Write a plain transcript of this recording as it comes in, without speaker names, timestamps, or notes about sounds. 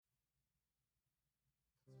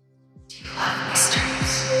Do you love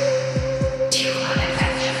mysteries? Do you love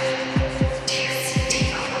adventure? Do you see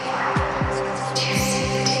tea on the world? Do you see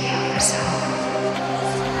the tea on yourself?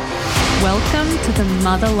 Welcome to the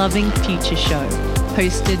Mother Loving Future Show,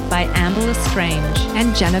 hosted by Amber Lestrange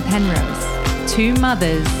and Jenna Penrose, two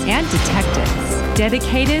mothers and detectives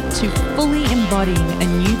dedicated to fully embodying a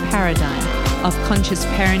new paradigm of conscious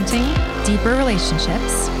parenting, deeper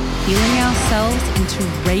relationships, healing ourselves into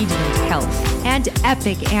radiant health, and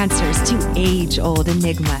epic answers to age-old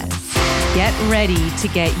enigmas. Get ready to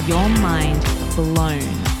get your mind blown.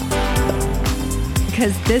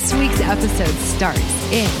 Because this week's episode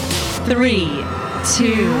starts in 3,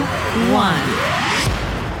 2,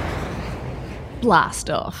 1.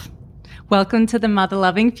 Blast off. Welcome to the Mother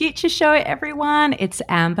Loving Future Show, everyone. It's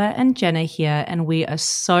Amber and Jenna here, and we are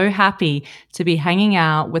so happy to be hanging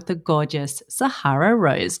out with the gorgeous Sahara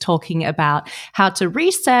Rose, talking about how to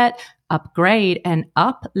reset, upgrade, and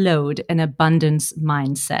upload an abundance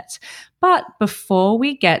mindset. But before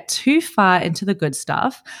we get too far into the good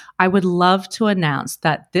stuff, I would love to announce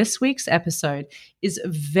that this week's episode is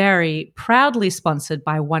very proudly sponsored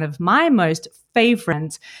by one of my most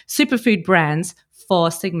favorite superfood brands, Four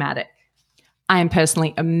Sigmatic. I am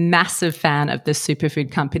personally a massive fan of this superfood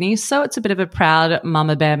company, so it's a bit of a proud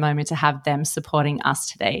mama bear moment to have them supporting us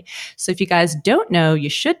today. So if you guys don't know, you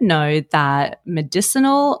should know that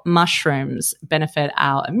medicinal mushrooms benefit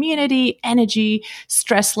our immunity, energy,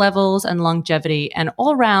 stress levels, and longevity, and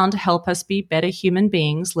all around help us be better human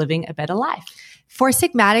beings living a better life. Four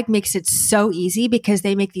Sigmatic makes it so easy because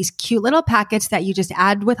they make these cute little packets that you just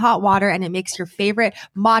add with hot water and it makes your favorite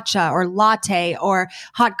matcha or latte or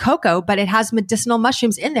hot cocoa, but it has medicinal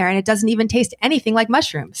mushrooms in there and it doesn't even taste anything like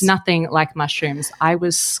mushrooms. Nothing like mushrooms. I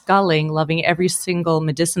was sculling, loving every single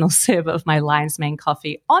medicinal sip of my lion's mane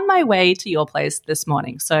coffee on my way to your place this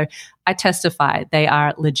morning. So I testify they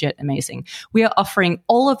are legit amazing. We are offering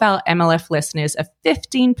all of our MLF listeners a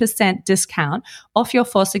 15% discount off your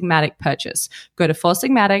Four Sigmatic purchase. Go to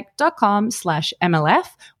foursigmatic.com/MLF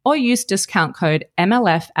or use discount code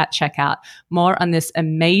MLF at checkout. More on this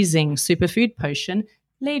amazing superfood potion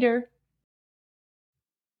later.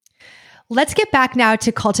 Let's get back now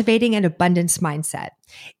to cultivating an abundance mindset.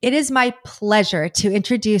 It is my pleasure to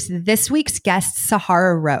introduce this week's guest,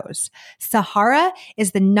 Sahara Rose. Sahara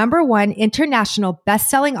is the #1 international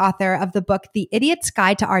best-selling author of the book, The Idiot's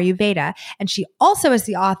Guide to Ayurveda, and she also is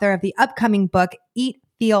the author of the upcoming book, Eat,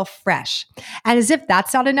 Feel Fresh. And as if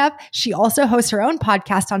that's not enough, she also hosts her own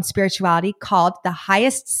podcast on spirituality called The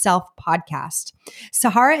Highest Self Podcast.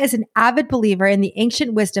 Sahara is an avid believer in the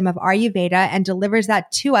ancient wisdom of Ayurveda and delivers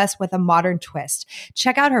that to us with a modern twist.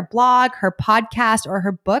 Check out her blog, her podcast, or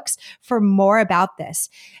her books for more about this.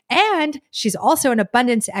 And she's also an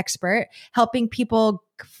abundance expert, helping people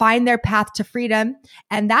find their path to freedom.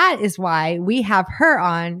 And that is why we have her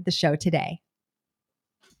on the show today.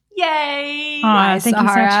 Yay! Oh, thank you so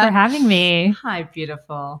much for having me. Hi,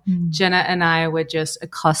 beautiful. Jenna and I were just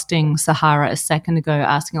accosting Sahara a second ago,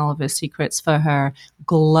 asking all of her secrets for her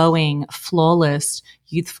glowing, flawless,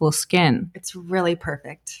 youthful skin. It's really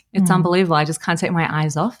perfect. It's unbelievable. I just can't take my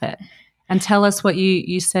eyes off it. And tell us what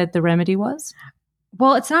you said the remedy was.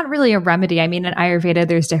 Well, it's not really a remedy. I mean, in Ayurveda,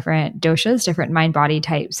 there's different doshas, different mind-body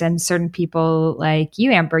types, and certain people like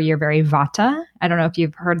you, Amber, you're very Vata. I don't know if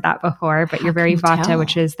you've heard that before, but you're very Vata,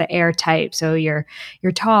 which is the air type. So you're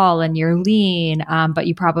tall and you're lean, but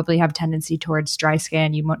you probably have a tendency towards dry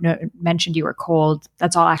skin. You mentioned you were cold.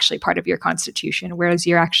 That's all actually part of your constitution, whereas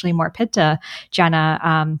you're actually more Pitta,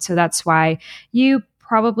 Jenna. So that's why you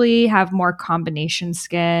probably have more combination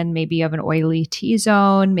skin. Maybe you have an oily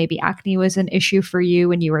T-zone. Maybe acne was an issue for you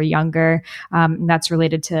when you were younger. And that's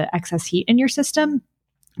related to excess heat in your system.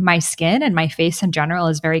 My skin and my face in general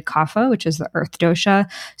is very kapha, which is the earth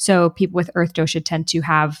dosha. So people with earth dosha tend to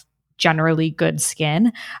have generally good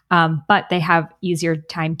skin, but they have easier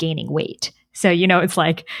time gaining weight. So, it's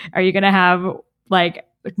like, are you going to have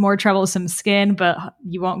more troublesome skin, but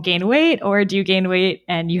you won't gain weight, or do you gain weight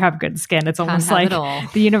and you have good skin? It's almost like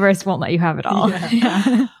the universe won't let you have it all.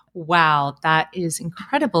 Yeah. Wow, that is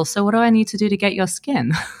incredible. So what do I need to do to get your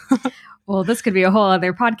skin? Well, this could be a whole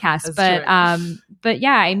other podcast, but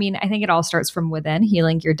yeah, I mean, I think it all starts from within,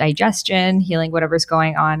 healing your digestion, healing whatever's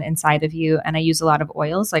going on inside of you. And I use a lot of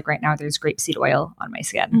oils. Like right now, there's grapeseed oil on my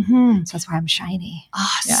skin. Mm-hmm. So that's why I'm shiny.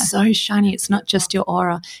 Oh, yeah. So shiny. It's not just your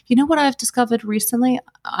aura. You know what I've discovered recently?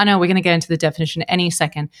 I know we're going to get into the definition any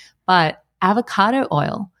second, but avocado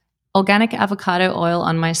oil. Organic avocado oil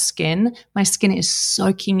on my skin is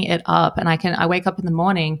soaking it up, and I wake up in the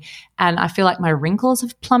morning and I feel like my wrinkles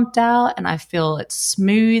have plumped out and I feel it's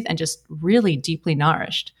smooth and just really deeply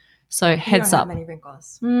nourished. So heads up. Many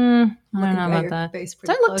wrinkles. I don't know about that.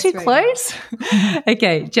 Don't look too close.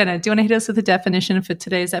 Okay, Jenna, do you want to hit us with the definition for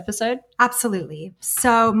today's episode? Absolutely.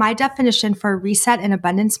 So my definition for reset and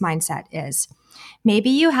abundance mindset is maybe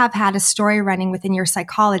you have had a story running within your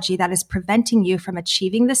psychology that is preventing you from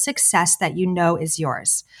achieving the success that you know is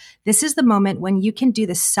yours. This is the moment when you can do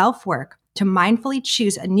the self-work to mindfully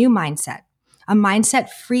choose a new mindset, a mindset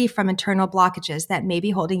free from internal blockages that may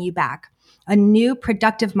be holding you back, a new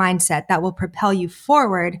productive mindset that will propel you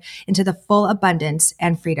forward into the full abundance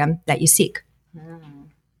and freedom that you seek.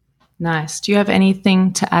 Nice. Do you have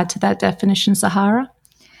anything to add to that definition, Sahara?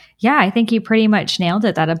 Yeah, I think you pretty much nailed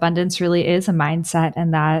it. That abundance really is a mindset,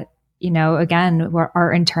 and that, again,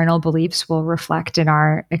 our internal beliefs will reflect in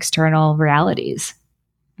our external realities.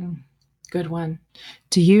 Good one.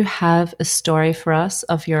 Do you have a story for us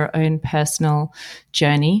of your own personal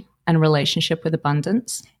journey and relationship with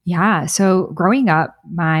abundance? Yeah. So growing up,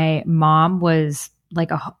 my mom was like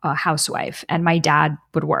a housewife and my dad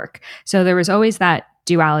would work. So there was always that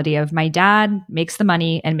duality of my dad makes the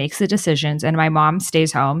money and makes the decisions, and my mom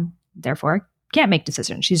stays home, therefore can't make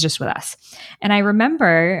decisions. She's just with us. And I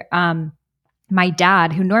remember my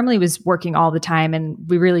dad, who normally was working all the time, and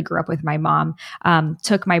we really grew up with my mom,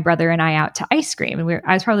 took my brother and I out to ice cream. And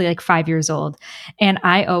I was probably like 5 years old. And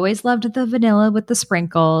I always loved the vanilla with the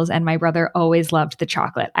sprinkles. And my brother always loved the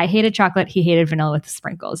chocolate. I hated chocolate. He hated vanilla with the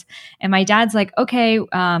sprinkles. And my dad's like, okay,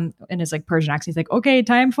 in his like Persian accent, he's like, okay,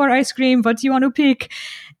 time for ice cream. What do you want to pick?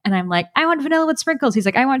 And I'm like, I want vanilla with sprinkles. He's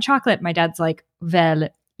like, I want chocolate. My dad's like, well,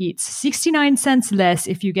 it's 69 cents less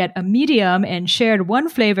if you get a medium and shared one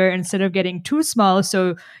flavor instead of getting two small.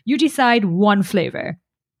 So you decide one flavor.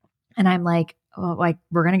 And I'm like, oh, like,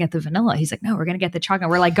 we're going to get the vanilla. He's like, no, we're going to get the chocolate.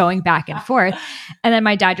 We're like going back and forth. And then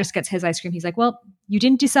my dad just gets his ice cream. He's like, well, you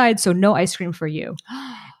didn't decide, so no ice cream for you.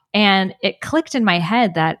 And it clicked in my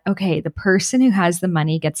head that, okay, the person who has the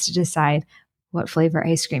money gets to decide what flavor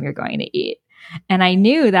ice cream you're going to eat. And I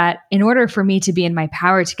knew that in order for me to be in my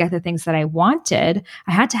power to get the things that I wanted,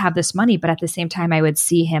 I had to have this money. But at the same time, I would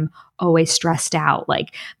see him always stressed out,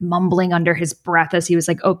 like mumbling under his breath as he was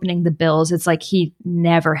like opening the bills. It's like he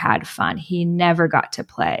never had fun. He never got to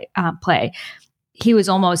play. He was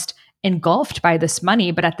almost engulfed by this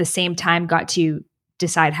money, but at the same time got to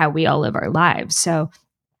decide how we all live our lives. So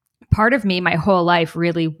part of me, my whole life,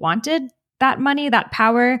 really wanted that money, that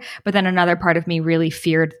power. But then another part of me really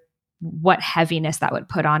feared what heaviness that would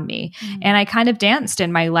put on me. And I kind of danced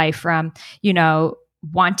in my life from,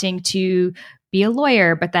 wanting to be a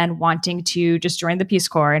lawyer, but then wanting to just join the Peace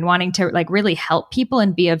Corps and wanting to like really help people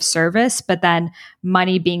and be of service, but then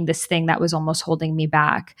money being this thing that was almost holding me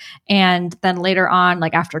back. And then later on,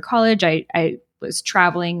 like after college, I was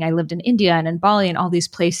traveling. I lived in India and in Bali and all these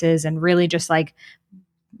places, and really just like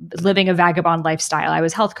living a vagabond lifestyle. I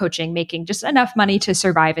was health coaching, making just enough money to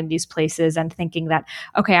survive in these places, and thinking that,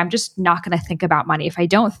 okay, I'm just not going to think about money. If I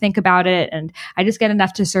don't think about it and I just get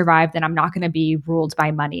enough to survive, then I'm not going to be ruled by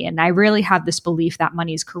money. And I really have this belief that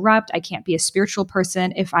money is corrupt. I can't be a spiritual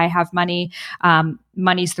person if I have money.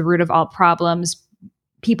 Money's the root of all problems.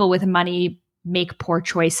 People with money make poor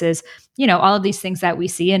choices, all of these things that we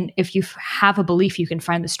see. And if you have a belief, you can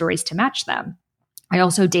find the stories to match them. I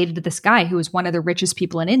also dated this guy who was one of the richest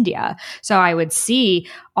people in India. So I would see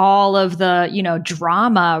all of the,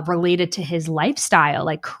 drama related to his lifestyle,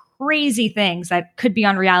 like crazy things that could be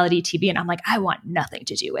on reality TV. And I'm like, I want nothing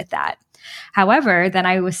to do with that. However, then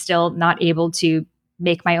I was still not able to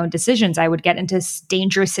make my own decisions. I would get into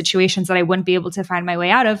dangerous situations that I wouldn't be able to find my way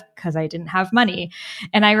out of because I didn't have money.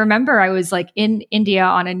 And I remember I was like in India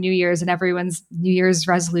on a New Year's, and everyone's New Year's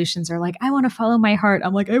resolutions are like, I want to follow my heart.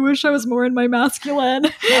 I'm like, I wish I was more in my masculine.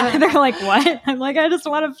 And they're like, what? I'm like, I just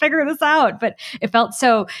want to figure this out. But it felt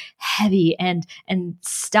so heavy and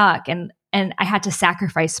stuck. And I had to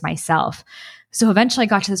sacrifice myself. So eventually I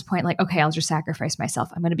got to this point, like, okay, I'll just sacrifice myself.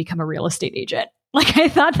 I'm going to become a real estate agent. Like I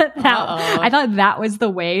thought that was the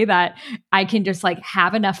way that I can just like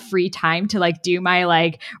have enough free time to like do my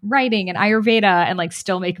like writing and Ayurveda and like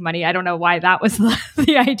still make money. I don't know why that was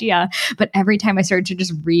the idea, but every time I started to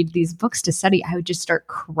just read these books to study, I would just start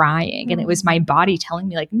crying. And it was my body telling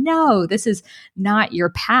me like, no, this is not your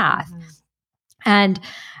path. And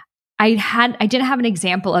I didn't have an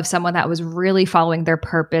example of someone that was really following their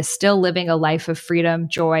purpose, still living a life of freedom,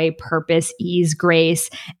 joy, purpose, ease, grace,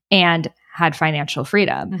 and had financial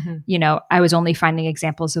freedom. I was only finding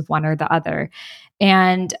examples of one or the other.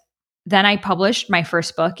 And then I published my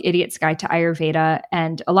first book, Idiot's Guide to Ayurveda.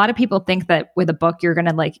 And a lot of people think that with a book, you're going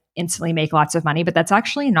to like instantly make lots of money, but that's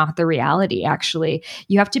actually not the reality. Actually,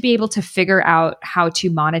 you have to be able to figure out how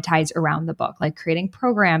to monetize around the book, like creating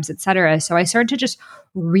programs, et cetera. So I started to just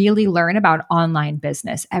really learn about online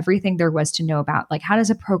business, everything there was to know about, like how does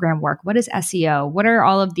a program work? What is SEO? What are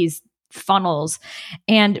all of these funnels?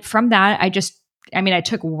 And from that, I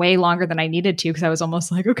took way longer than I needed to because I was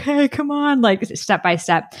almost like, okay, come on, like step by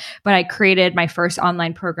step. But I created my first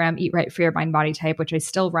online program, Eat Right for Your Mind Body Type, which I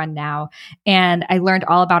still run now. And I learned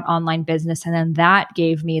all about online business. And then that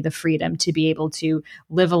gave me the freedom to be able to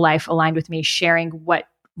live a life aligned with me, sharing what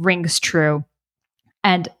rings true,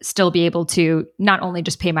 and still be able to not only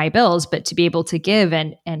just pay my bills, but to be able to give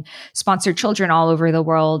and sponsor children all over the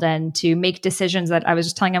world and to make decisions that I was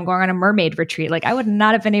just telling I'm going on a mermaid retreat. Like I would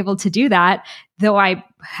not have been able to do that, though I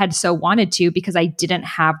had so wanted to, because I didn't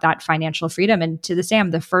have that financial freedom. And to this day, I'm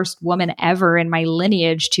the first woman ever in my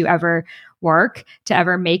lineage to ever work, to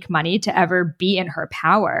ever make money, to ever be in her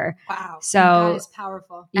power. Wow. So that is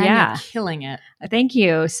powerful. And yeah, you're killing it. Thank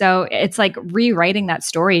you. So it's like rewriting that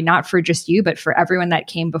story, not for just you, but for everyone that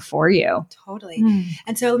came before you. Totally.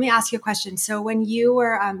 And so let me ask you a question. So when you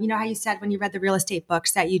were, you know how you said when you read the real estate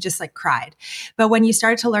books that you just like cried, but when you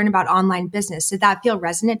started to learn about online business, did that feel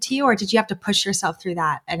resonant to you, or did you have to push yourself through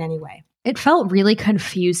that in any way? It felt really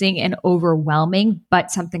confusing and overwhelming,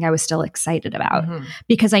 but something I was still excited about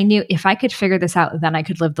because I knew if I could figure this out, then I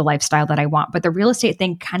could live the lifestyle that I want. But the real estate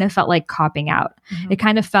thing kind of felt like copping out. It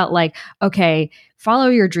kind of felt like, okay, follow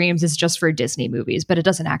your dreams is just for Disney movies, but it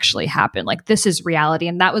doesn't actually happen. Like this is reality.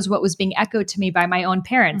 And that was what was being echoed to me by my own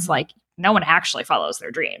parents. Like no one actually follows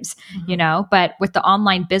their dreams, you know, but with the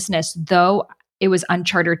online business, though, it was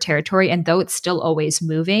uncharted territory. And though it's still always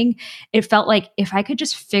moving, it felt like if I could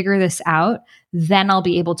just figure this out, then I'll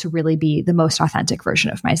be able to really be the most authentic version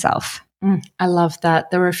of myself. I love that.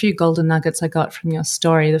 There were a few golden nuggets I got from your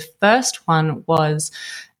story. The first one was,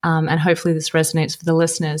 and hopefully this resonates for the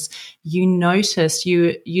listeners, you noticed,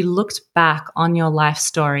 you looked back on your life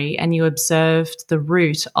story and you observed the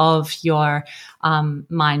root of your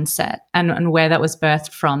mindset and where that was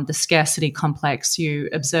birthed from, the scarcity complex you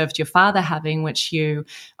observed your father having, which you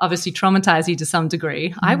obviously traumatized you to some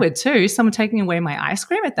degree. I would too. Someone taking away my ice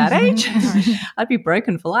cream at that age, I'd be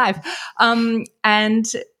broken for life. And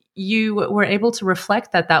you were able to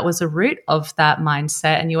reflect that that was a root of that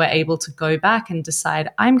mindset, and you were able to go back and decide,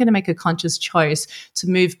 I'm going to make a conscious choice to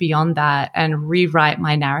move beyond that and rewrite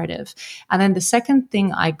my narrative. And then the second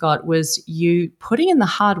thing I got was you putting in the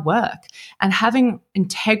hard work and having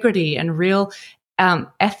integrity and real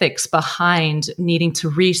ethics behind needing to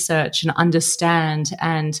research and understand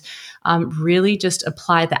and really just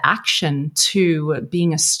apply the action to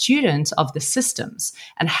being a student of the systems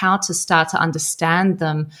and how to start to understand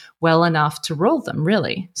them well enough to rule them,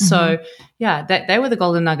 really. So yeah, they were the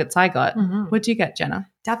golden nuggets I got. What did you get, Jenna?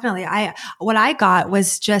 Definitely. What I got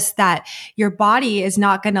was just that your body is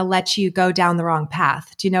not going to let you go down the wrong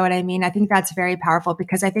path. Do you know what I mean? I think that's very powerful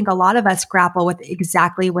because I think a lot of us grapple with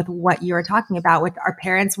exactly with what you were talking about. With our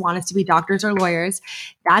parents want us to be doctors or lawyers.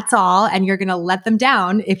 That's all. And you're going to let them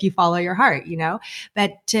down if you follow your heart, you know,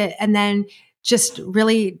 and then just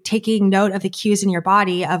really taking note of the cues in your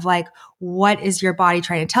body of like, what is your body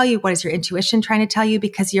trying to tell you? What is your intuition trying to tell you?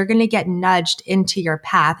 Because you're going to get nudged into your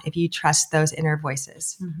path if you trust those inner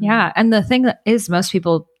voices. Yeah. And the thing that is, most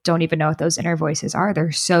people don't even know what those inner voices are.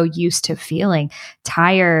 They're so used to feeling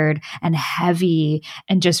tired and heavy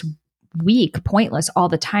and just weak, pointless all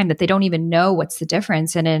the time that they don't even know what's the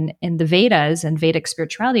difference. And in the Vedas and Vedic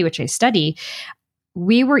spirituality, which I study,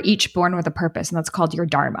 we were each born with a purpose, and that's called your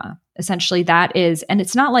dharma. Essentially, that is, and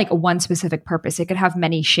it's not like a one specific purpose. It could have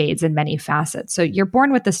many shades and many facets. So you're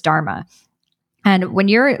born with this dharma. And when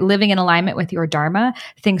you're living in alignment with your dharma,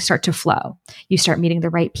 things start to flow. You start meeting the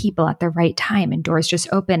right people at the right time, and doors just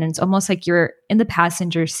open. And it's almost like you're in the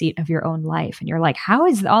passenger seat of your own life. And you're like, how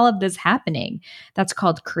is all of this happening? That's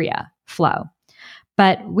called kriya, flow.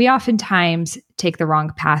 But we oftentimes take the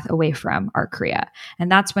wrong path away from our kriya. And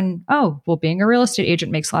that's when, oh, well, being a real estate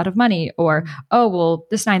agent makes a lot of money. Or, oh, well,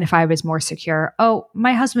 this 9-to-5 is more secure. Oh,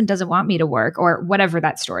 my husband doesn't want me to work, or whatever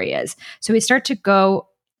that story is. So we start to go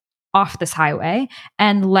off this highway,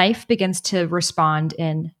 and life begins to respond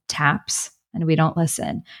in taps, and we don't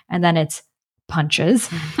listen. And then it's punches,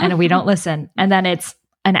 and we don't listen. And then it's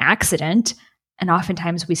an accident, and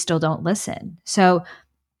oftentimes we still don't listen. So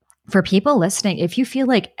for people listening, if you feel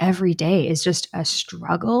like every day is just a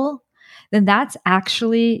struggle, then that's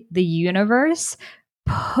actually the universe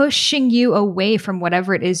pushing you away from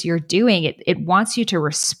whatever it is you're doing. It wants you to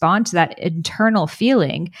respond to that internal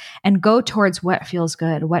feeling and go towards what feels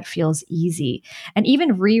good, what feels easy. And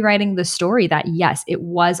even rewriting the story that, yes, it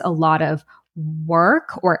was a lot of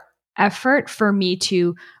work or effort for me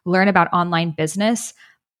to learn about online business,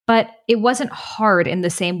 but it wasn't hard in the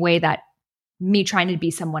same way that me trying to be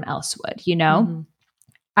someone else would, you know? Mm-hmm.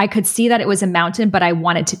 I could see that it was a mountain, but I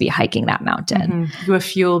wanted to be hiking that mountain. Mm-hmm. You were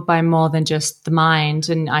fueled by more than just the mind,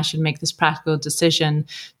 and I should make this practical decision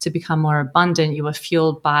to become more abundant. You were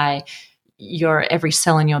fueled by your every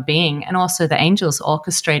cell in your being, and also the angels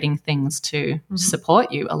orchestrating things to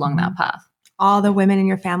support you along that path. All the women in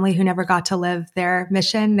your family who never got to live their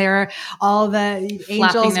mission, they're all the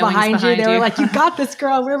angels behind you. They were like, "You got this,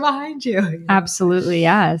 girl. We're behind you." Absolutely,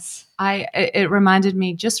 yes. It reminded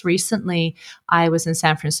me just recently, I was in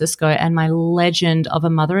San Francisco and my legend of a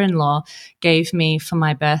mother-in-law gave me for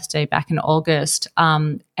my birthday back in August,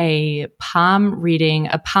 a palm reading,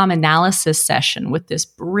 a palm analysis session with this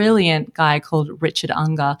brilliant guy called Richard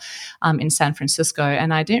Unger in San Francisco.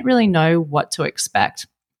 And I didn't really know what to expect.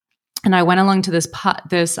 And I went along to this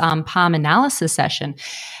palm analysis session,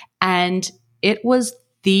 and it was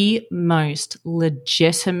the most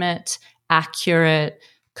legitimate, accurate,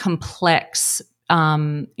 complex,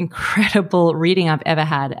 incredible reading I've ever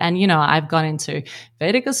had. And, you know, I've gone into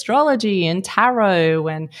Vedic astrology and tarot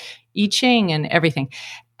and I Ching and everything.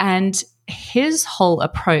 And his whole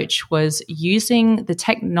approach was using the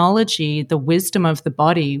technology, the wisdom of the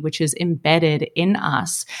body, which is embedded in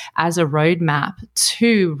us as a roadmap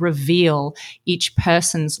to reveal each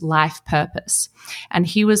person's life purpose. And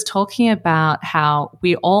he was talking about how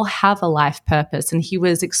we all have a life purpose. And he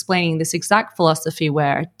was explaining this exact philosophy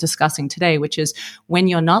we're discussing today, which is when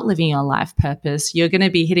you're not living your life purpose, you're going to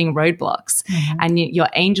be hitting roadblocks. Mm-hmm. And your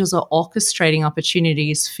angels are orchestrating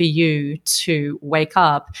opportunities for you to wake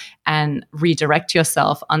up and redirect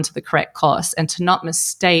yourself onto the correct course, and to not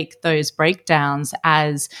mistake those breakdowns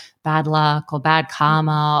as bad luck or bad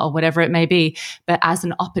karma or whatever it may be, but as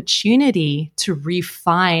an opportunity to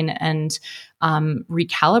refine and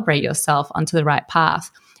recalibrate yourself onto the right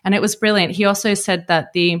path. And it was brilliant. He also said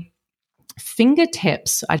that the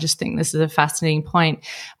fingertips, I just think this is a fascinating point,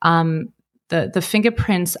 the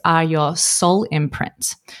fingerprints are your soul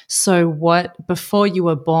imprint. So what, before you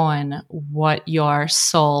were born, what your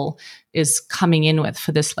soul is coming in with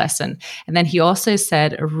for this lesson. And then he also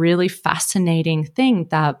said a really fascinating thing,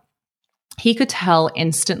 that he could tell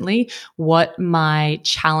instantly what my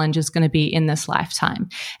challenge is going to be in this lifetime.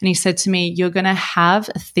 And he said to me, you're going to have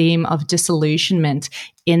a theme of disillusionment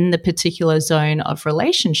in the particular zone of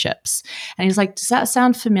relationships. And he's like, does that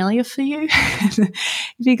sound familiar for you? If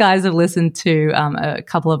you guys have listened to a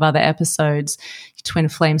couple of other episodes, Twin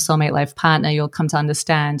Flame Soulmate Life Partner, you'll come to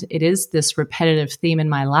understand it is this repetitive theme in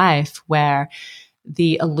my life where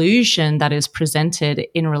the illusion that is presented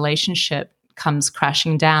in relationship comes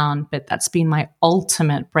crashing down, but that's been my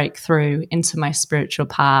ultimate breakthrough into my spiritual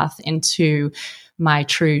path, into my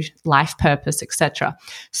true life purpose, etc.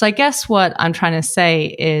 So I guess what I'm trying to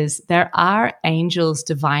say is there are angels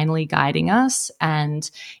divinely guiding us,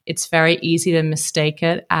 and it's very easy to mistake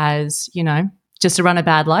it as, you know, just a run of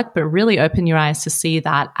bad luck, but really open your eyes to see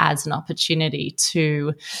that as an opportunity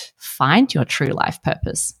to find your true life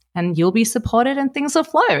purpose. And you'll be supported and things will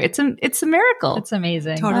flow. It's a miracle. It's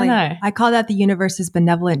amazing. Totally. I call that the universe's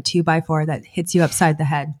benevolent 2x4 that hits you upside the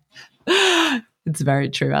head. It's very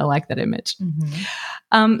true. I like that image.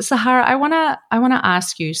 Mm-hmm. Sahara, I wanna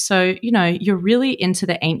ask you. So, you know, you're really into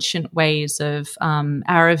the ancient ways of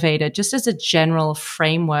Ayurveda, just as a general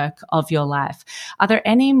framework of your life. Are there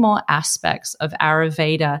any more aspects of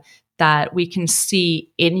Ayurveda that we can see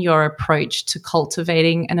in your approach to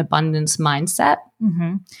cultivating an abundance mindset?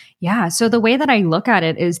 Mm-hmm. Yeah. So the way that I look at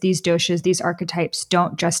it is these doshas, these archetypes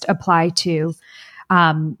don't just apply to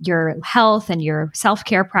your health and your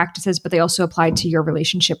self-care practices, but they also apply to your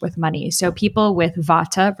relationship with money. So people with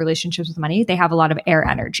Vata, relationships with money, they have a lot of air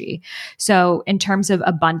energy. So in terms of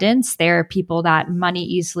abundance, they're people that money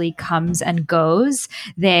easily comes and goes.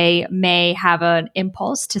 They may have an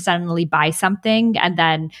impulse to suddenly buy something and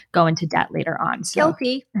then go into debt later on. So,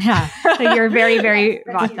 guilty. Yeah. So you're very, very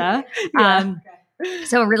Vata. Yeah.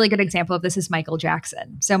 So a really good example of this is Michael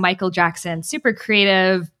Jackson. So Michael Jackson, super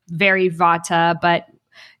creative, very Vata, but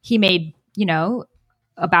he made, you know,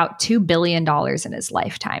 about $2 billion in his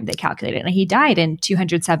lifetime, they calculated. And he died in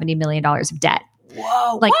 $270 million of debt.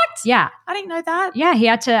 Whoa, like, what? Yeah. I didn't know that. Yeah. He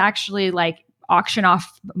had to actually auction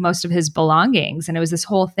off most of his belongings. And it was this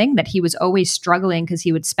whole thing that he was always struggling because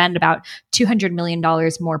he would spend about $200 million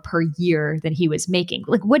more per year than he was making.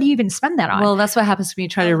 Like, what do you even spend that on? Well, that's what happens when you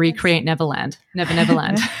try to recreate Neverland.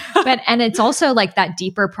 Neverland. And it's also like that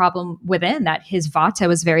deeper problem within that his vata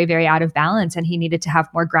was very, very out of balance, and he needed to have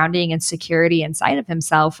more grounding and security inside of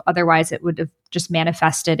himself. Otherwise, it would have just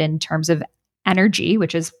manifested in terms of energy,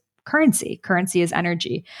 which is currency. Currency is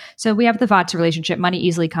energy. So we have the vata relationship. Money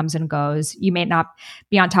easily comes and goes. You may not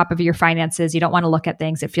be on top of your finances. You don't want to look at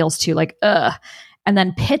things. It feels too like, ugh. And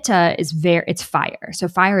then pitta is it's fire. So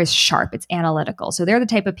fire is sharp. It's analytical. So they're the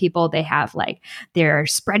type of people, they have like their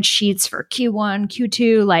spreadsheets for Q1,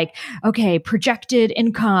 Q2, like, okay, projected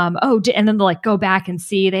income. And then they'll like go back and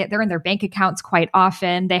see they're in their bank accounts quite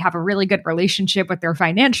often. They have a really good relationship with their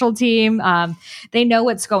financial team. They know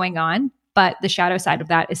what's going on. But the shadow side of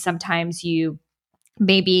that is sometimes you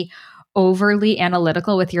may be overly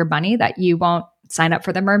analytical with your money, that you won't sign up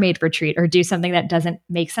for the mermaid retreat or do something that doesn't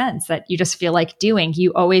make sense, that you just feel like doing.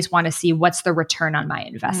 You always want to see what's the return on my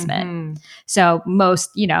investment. Mm-hmm. So most,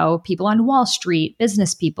 people on Wall Street,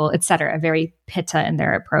 business people, et cetera, are very pitta in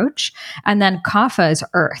their approach. And then kapha is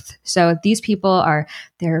earth. So these people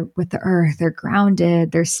they're with the earth, they're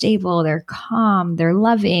grounded, they're stable, they're calm, they're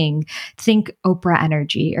loving. Think Oprah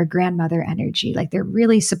energy or grandmother energy. Like, they're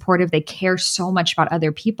really supportive. They care so much about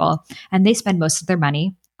other people, and they spend most of their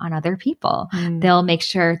money on other people. They'll make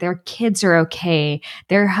sure their kids are okay,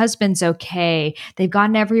 their husband's okay, they've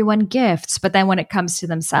gotten everyone gifts. But then when it comes to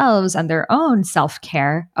themselves and their own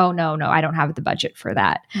self-care, oh no, I don't have the budget for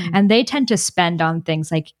that. And they tend to spend on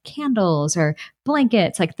things like candles or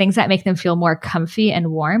blankets, like things that make them feel more comfy and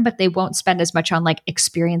warm, but they won't spend as much on like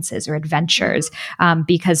experiences or adventures,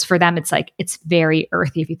 because for them, it's like, it's very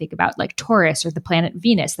earthy. If you think about like Taurus or the planet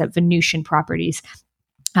Venus, that Venusian properties.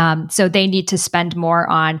 So they need to spend more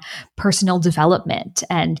on personal development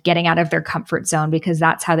and getting out of their comfort zone, because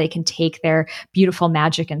that's how they can take their beautiful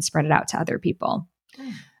magic and spread it out to other people.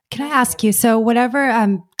 Can I ask you, so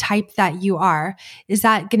whatever type that you are, is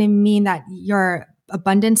that going to mean that your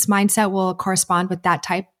abundance mindset will correspond with that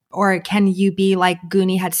type? Or can you be, like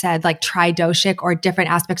Guni had said, like tridoshic, or different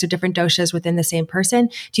aspects of different doshas within the same person?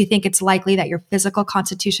 Do you think it's likely that your physical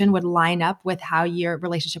constitution would line up with how your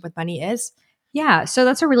relationship with money is? Yeah, so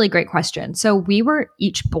that's a really great question. So we were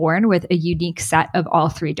each born with a unique set of all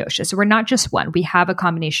three doshas. So we're not just one. We have a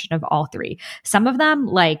combination of all three. Some of them,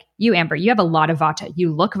 like you, Amber, you have a lot of vata.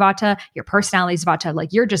 You look vata, your personality is vata,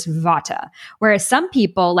 like you're just vata. Whereas some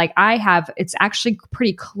people, like I have, it's actually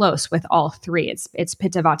pretty close with all three. It's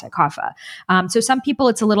pitta, vata, kapha. So some people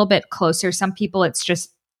it's a little bit closer. Some people it's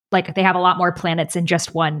just like they have a lot more planets in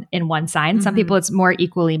just one sign. Mm-hmm. Some people it's more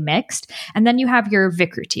equally mixed. And then you have your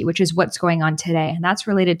Vikruti, which is what's going on today. And that's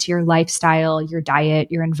related to your lifestyle, your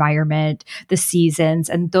diet, your environment, the seasons,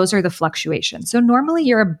 and those are the fluctuations. So normally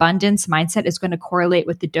your abundance mindset is going to correlate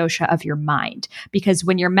with the dosha of your mind, because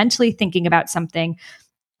when you're mentally thinking about something,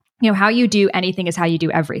 how you do anything is how you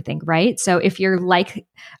do everything, right? So if you're like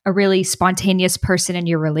a really spontaneous person in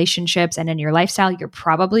your relationships and in your lifestyle, you're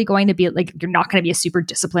probably going to be like, you're not going to be a super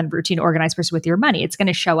disciplined, routine, organized person with your money. It's going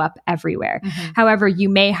to show up everywhere. Mm-hmm. However, you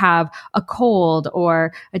may have a cold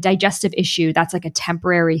or a digestive issue that's like a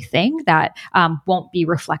temporary thing that won't be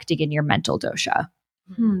reflecting in your mental dosha.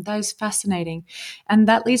 That is fascinating. And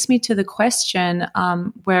that leads me to the question,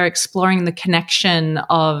 we're exploring the connection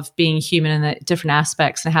of being human and the different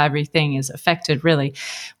aspects and how everything is affected, really.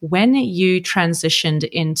 When you transitioned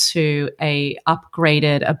into a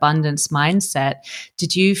upgraded abundance mindset,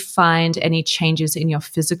 did you find any changes in your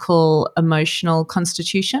physical, emotional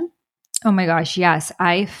constitution? Oh my gosh, yes.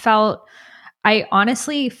 I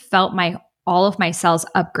honestly felt all of my cells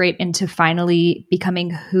upgrade into finally becoming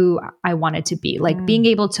who I wanted to be. Like being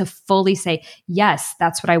able to fully say, yes,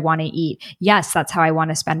 that's what I want to eat. Yes, that's how I want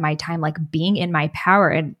to spend my time, like being in my power.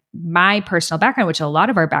 And my personal background, which a lot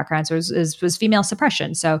of our backgrounds was female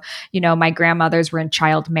suppression. So, my grandmothers were in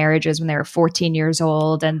child marriages when they were 14 years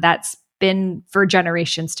old, and that's been for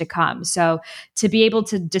generations to come. So to be able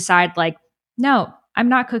to decide like, no, I'm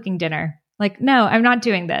not cooking dinner. Like, no, I'm not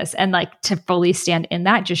doing this. And like to fully stand in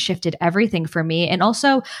that just shifted everything for me, and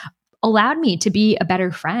also allowed me to be a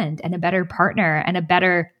better friend and a better partner and a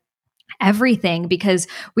better everything, because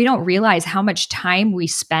we don't realize how much time we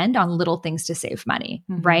spend on little things to save money,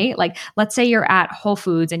 right? Like, let's say you're at Whole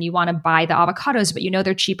Foods and you want to buy the avocados, but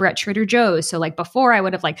they're cheaper at Trader Joe's. So like before I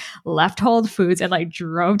would have like left Whole Foods and like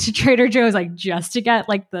drove to Trader Joe's like just to get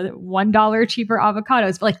like the $1 cheaper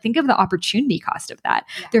avocados. But like think of the opportunity cost of that.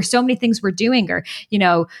 Yeah. There's so many things we're doing, or,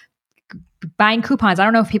 buying coupons. I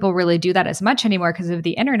don't know if people really do that as much anymore because of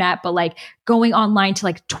the internet, but like going online to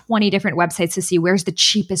like 20 different websites to see where's the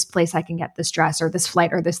cheapest place I can get this dress or this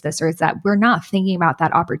flight or this or that. We're not thinking about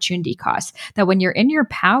that opportunity cost. That when you're in your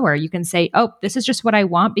power, you can say, oh, this is just what I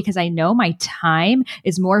want because I know my time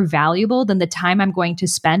is more valuable than the time I'm going to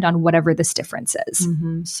spend on whatever this difference is.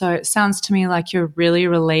 Mm-hmm. So it sounds to me like you're really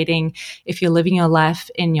relating if you're living your life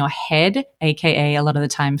in your head, aka a lot of the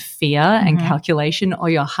time fear and calculation, or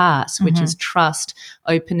your heart, which is trust,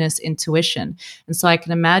 openness, intuition. And so I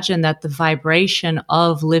can imagine that the vibration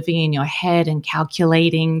of living in your head and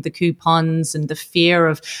calculating the coupons and the fear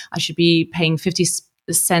of I should be paying 50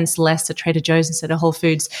 cents less at Trader Joe's instead of Whole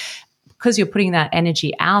Foods, because you're putting that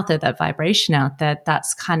energy out there, that vibration out there,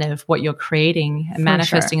 that's kind of what you're creating and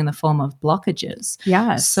manifesting in the form of blockages.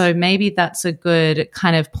 Yes. So maybe that's a good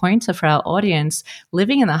kind of pointer for our audience.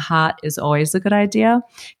 Living in the heart is always a good idea.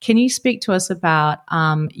 Can you speak to us about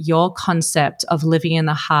your concept of living in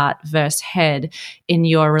the heart versus head in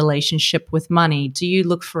your relationship with money? Do you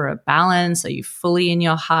look for a balance? Are you fully in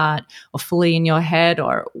your heart or fully in your head?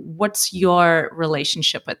 Or what's your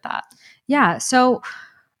relationship with that? Yeah. So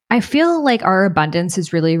I feel like our abundance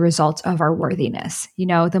is really a result of our worthiness. You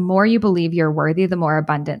know, the more you believe you're worthy, the more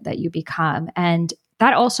abundant that you become. And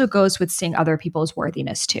that also goes with seeing other people's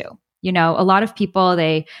worthiness too. You know, a lot of people,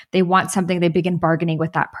 they want something, they begin bargaining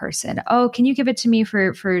with that person. Oh, can you give it to me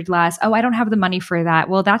for less? Oh, I don't have the money for that.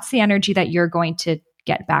 Well, that's the energy that you're going to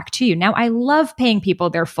get back to you. Now, I love paying people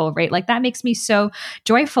their full rate. Like that makes me so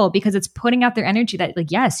joyful because it's putting out their energy that like,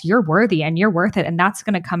 yes, you're worthy and you're worth it. And that's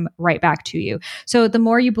going to come right back to you. So the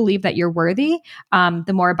more you believe that you're worthy,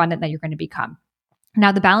 the more abundant that you're going to become.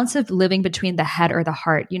 Now, the balance of living between the head or the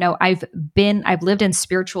heart, you know, I've lived in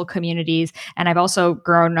spiritual communities and I've also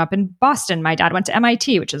grown up in Boston. My dad went to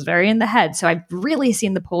MIT, which is very in the head. So I've really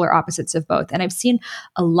seen the polar opposites of both. And I've seen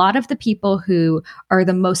a lot of the people who are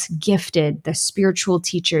the most gifted, the spiritual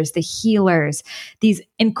teachers, the healers, these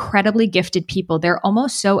incredibly gifted people, they're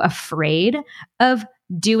almost so afraid of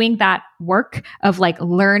doing that work of like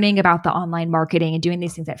learning about the online marketing and doing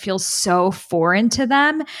these things that feels so foreign to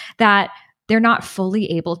them that they're not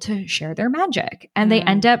fully able to share their magic and they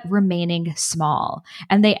end up remaining small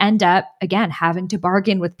and they end up, again, having to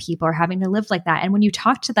bargain with people or having to live like that. And when you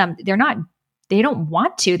talk to them, they don't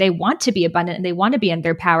want to. They want to be abundant and they want to be in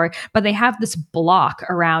their power, but they have this block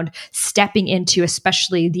around stepping into,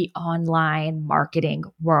 especially the online marketing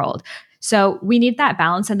world. So we need that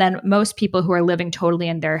balance. And then most people who are living totally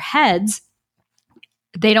in their heads,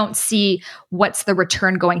 they don't see what's the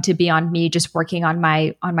return going to be on me just working on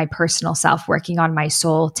my personal self, working on my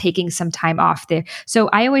soul, taking some time off there. So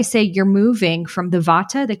I always say you're moving from the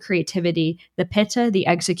vata, the creativity, the pitta, the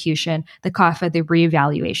execution, the kapha, the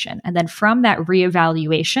reevaluation. And then from that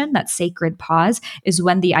reevaluation, that sacred pause is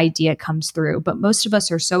when the idea comes through. But most of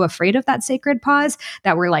us are so afraid of that sacred pause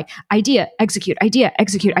that we're like, idea, execute, idea,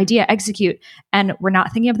 execute, idea, execute. And we're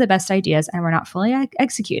not thinking of the best ideas and we're not fully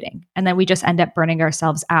executing. And then we just end up burning ourselves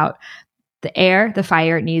out. The air, the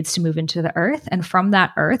fire needs to move into the earth. And from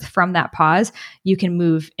that earth, from that pause, you can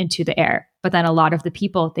move into the air. But then a lot of the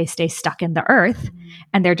people, they stay stuck in the earth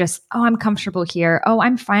and they're just, oh, I'm comfortable here. Oh,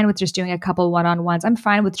 I'm fine with just doing a couple one-on-ones. I'm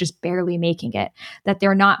fine with just barely making it. That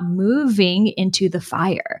they're not moving into the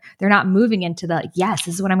fire. They're not moving into the, yes,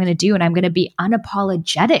 this is what I'm going to do. And I'm going to be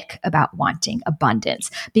unapologetic about wanting abundance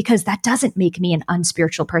because that doesn't make me an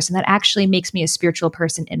unspiritual person. That actually makes me a spiritual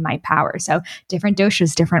person in my power. So different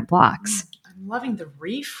doshas, different blocks. I'm loving the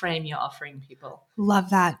reframe you're offering people.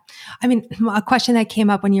 Love that. I mean, a question that came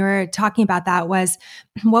up when you were talking about that was,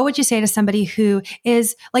 what would you say to somebody who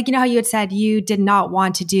is like, you know how you had said you did not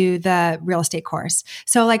want to do the real estate course.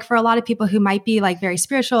 So like for a lot of people who might be like very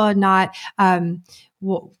spiritual and not,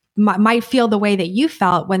 might feel the way that you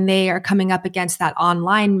felt when they are coming up against that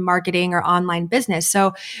online marketing or online business.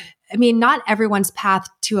 So I mean, not everyone's path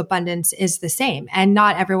to abundance is the same and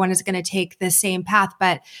not everyone is going to take the same path.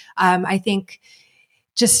 But I think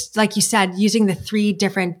just like you said, using the 3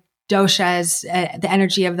 different doshas, the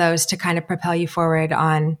energy of those to kind of propel you forward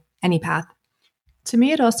on any path. To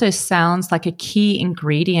me, it also sounds like a key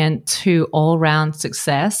ingredient to all-round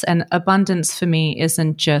success. And abundance for me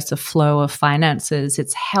isn't just a flow of finances.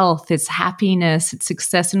 It's health, it's happiness, it's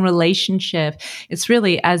success in relationship. It's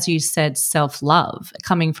really, as you said, self-love,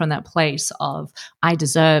 coming from that place of I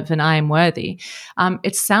deserve and I am worthy.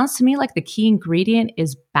 It sounds to me like the key ingredient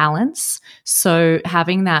is balance. So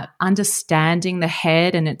having that understanding the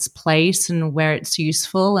head and its place and where it's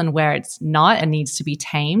useful and where it's not and needs to be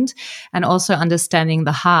tamed, and also understanding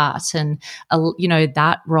the heart and,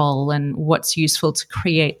 that role and what's useful to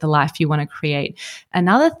create the life you want to create.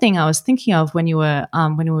 Another thing I was thinking of when we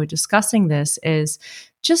were discussing this is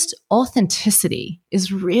just authenticity,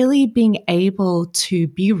 is really being able to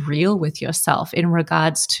be real with yourself in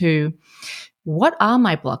regards to, what are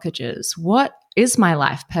my blockages? What is my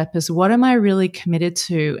life purpose? What am I really committed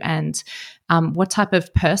to? And what type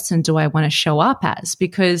of person do I want to show up as?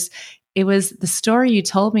 Because it was the story you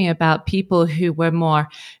told me about people who were more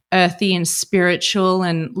earthy and spiritual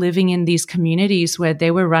and living in these communities where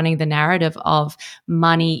they were running the narrative of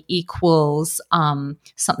money equals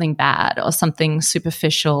something bad or something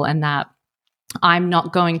superficial, and that I'm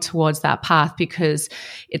not going towards that path because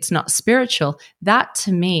it's not spiritual. That,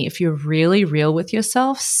 to me, if you're really real with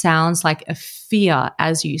yourself, sounds like a fear,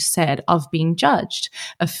 as you said, of being judged,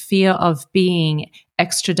 a fear of being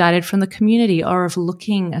extradited from the community or of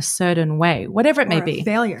looking a certain way, whatever it may be.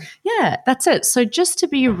 Failure. Yeah, that's it. So just to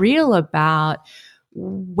be real about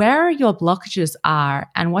where your blockages are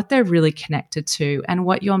and what they're really connected to and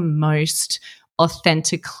what you're most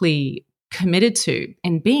authentically committed to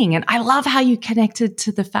in being. And I love how you connected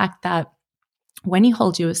to the fact that when you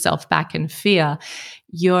hold yourself back in fear,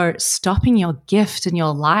 you're stopping your gift and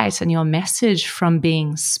your light and your message from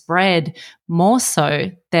being spread more so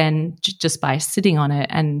than just by sitting on it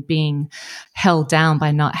and being held down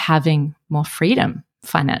by not having more freedom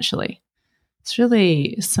financially. It's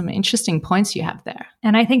really some interesting points you have there.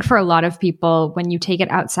 And I think for a lot of people, when you take it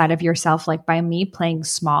outside of yourself, like by me playing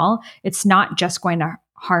small, it's not just going to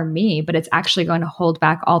harm me, but it's actually going to hold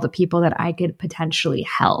back all the people that I could potentially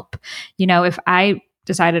help. If I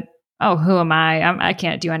decided, oh, who am I? I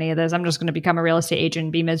can't do any of this. I'm just going to become a real estate agent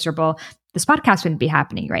and be miserable. This podcast wouldn't be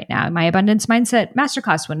happening right now. My abundance mindset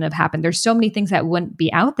masterclass wouldn't have happened. There's so many things that wouldn't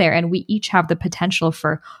be out there, and we each have the potential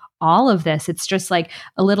for all of this. It's just like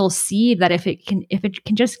a little seed that if it can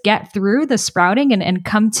just get through the sprouting and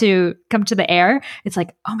come to the air, it's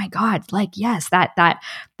like, oh my God, like, yes, that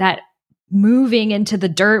moving into the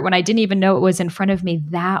dirt when I didn't even know it was in front of me,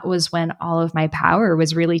 that was when all of my power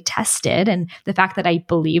was really tested. And the fact that I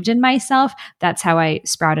believed in myself, that's how I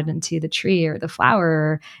sprouted into the tree or the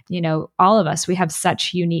flower. All of us, we have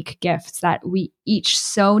such unique gifts that we each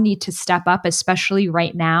so need to step up, especially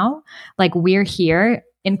right now. Like, we're here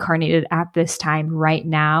incarnated at this time right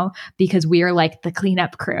now because we are like the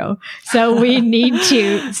cleanup crew. So we need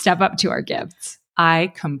to step up to our gifts.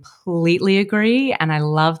 I completely agree. And I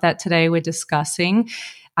love that today we're discussing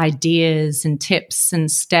ideas and tips and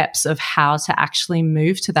steps of how to actually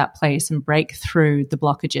move to that place and break through the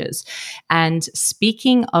blockages. And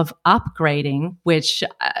speaking of upgrading, which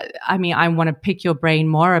I want to pick your brain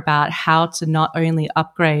more about how to not only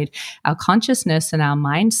upgrade our consciousness and our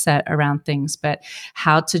mindset around things, but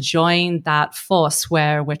how to join that force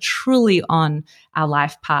where we're truly on our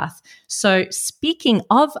life path. So speaking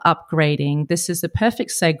of upgrading, this is a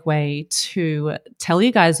perfect segue to tell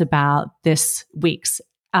you guys about this week's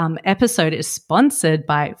episode is sponsored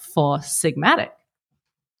by Four Sigmatic.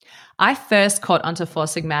 I first caught onto Four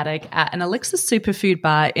Sigmatic at an Elixir superfood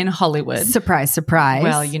bar in Hollywood. Surprise, surprise.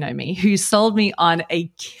 Well, you know me, who sold me on a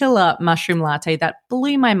killer mushroom latte that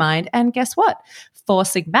blew my mind. And guess what? Four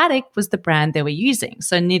Sigmatic was the brand they were using.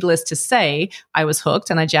 So needless to say, I was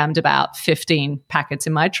hooked and I jammed about 15 packets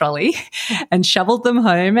in my trolley and shoveled them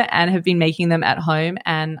home and have been making them at home.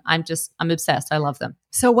 And I'm obsessed. I love them.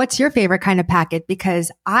 So what's your favorite kind of packet?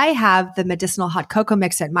 Because I have the medicinal hot cocoa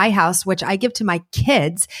mix at my house, which I give to my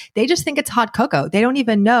kids. They just think it's hot cocoa. They don't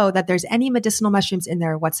even know that there's any medicinal mushrooms in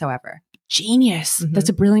there whatsoever. Genius. Mm-hmm. That's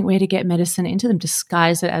a brilliant way to get medicine into them.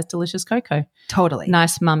 Disguise it as delicious cocoa. Totally.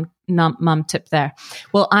 Nice mum tip there.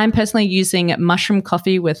 Well, I'm personally using mushroom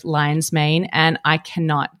coffee with lion's mane, and I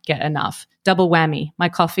cannot get enough. Double whammy, my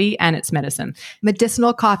coffee and its medicine.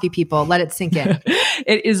 Medicinal coffee, people. Let it sink in.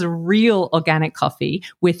 It is real organic coffee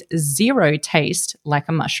with zero taste like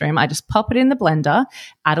a mushroom. I just pop it in the blender,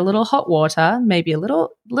 add a little hot water, maybe a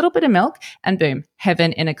little bit of milk, and boom,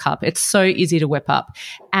 heaven in a cup. It's so easy to whip up.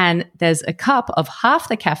 And there's a cup of half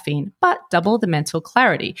the caffeine, but double the mental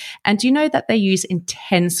clarity. And do you know that they use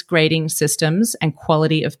intense grading systems and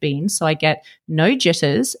quality of beans? So I get no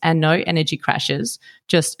jitters and no energy crashes,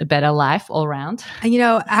 just a better life all around. And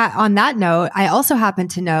on that note, I also happen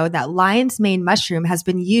to know that lion's mane mushroom has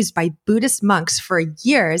been used by Buddhist monks for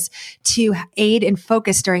years to aid in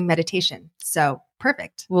focus during meditation. So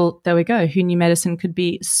perfect. Well, there we go. Who knew medicine could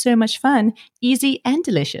be so much fun, easy, and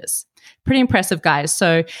delicious? Pretty impressive, guys.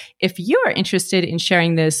 So if you are interested in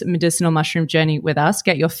sharing this medicinal mushroom journey with us,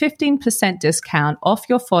 get your 15% discount off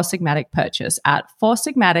your Four Sigmatic purchase at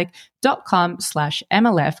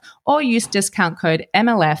foursigmatic.com/MLF or use discount code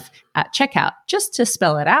MLF at checkout. Just to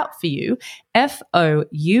spell it out for you,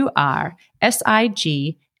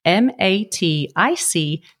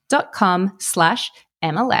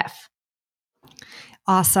 FOURSIGMATIC.com/MLF.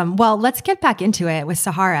 Awesome. Well, let's get back into it with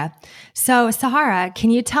Sahara. So, Sahara, can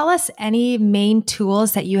you tell us any main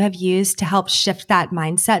tools that you have used to help shift that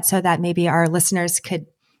mindset so that maybe our listeners could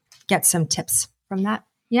get some tips from that?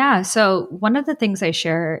 Yeah. So one of the things I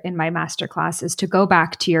share in my masterclass is to go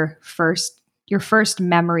back to your first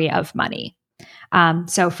memory of money.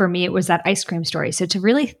 So for me, it was that ice cream story. So to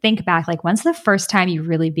really think back, like, when's the first time you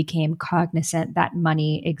really became cognizant that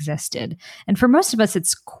money existed? And for most of us,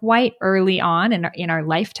 it's quite early on in our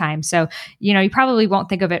lifetime. So, you probably won't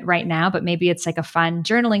think of it right now, but maybe it's like a fun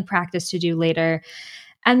journaling practice to do later.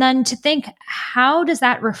 And then to think, how does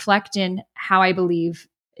that reflect in how I believe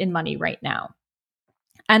in money right now?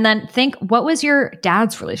 And then think, what was your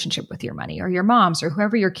dad's relationship with your money, or your mom's, or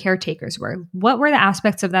whoever your caretakers were? What were the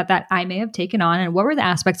aspects of that I may have taken on? And what were the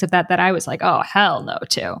aspects of that I was like, oh, hell no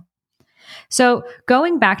to? So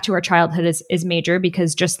going back to our childhood is major,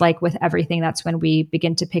 because just like with everything, that's when we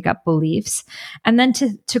begin to pick up beliefs. And then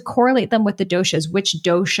to correlate them with the doshas. Which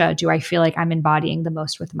dosha do I feel like I'm embodying the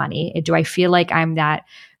most with money? Do I feel like I'm that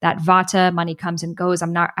vata, money comes and goes?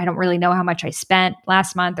 I don't really know how much I spent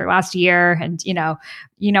last month or last year. And, I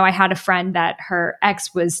had a friend that her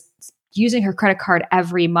ex was using her credit card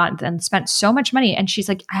every month and spent so much money. And she's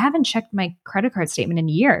like, I haven't checked my credit card statement in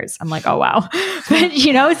years. I'm like, oh, wow. But,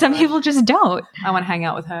 some people just don't. I want to hang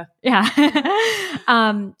out with her. Yeah.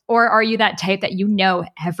 Or are you that type that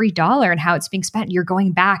every dollar and how it's being spent? You're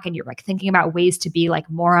going back and you're like thinking about ways to be like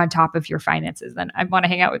more on top of your finances. Then I want to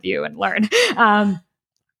hang out with you and learn.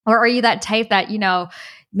 Or are you that type that,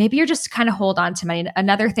 maybe you're just kind of hold on to money?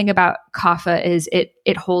 Another thing about kapha is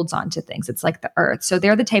it holds on to things. It's like the earth. So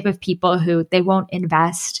they're the type of people who they won't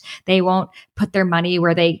invest. They won't put their money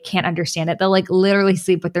where they can't understand it. They'll like literally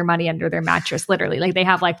sleep with their money under their mattress. Literally, like they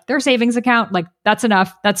have like their savings account. Like that's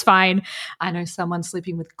enough. That's fine. I know someone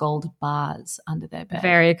sleeping with gold bars under their bed.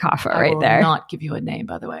 Very kapha right there. I will not give you a name,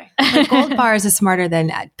 by the way. But gold bars is smarter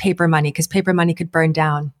than paper money, because paper money could burn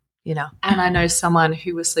down. And I know someone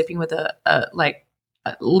who was sleeping with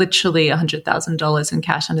literally $100,000 in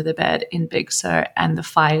cash under their bed in Big Sur, and the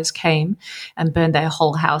fires came and burned their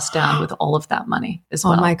whole house down with all of that money as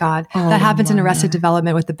well. Oh my God. That happens in Arrested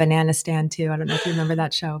Development with the banana stand too. I don't know if you remember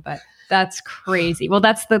that show, but that's crazy. Well,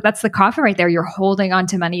 that's the kapha right there. You're holding on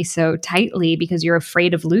to money so tightly because you're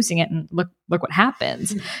afraid of losing it. And look what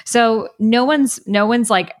happens. So no one's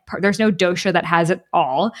like, there's no dosha that has it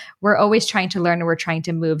all. We're always trying to learn, and we're trying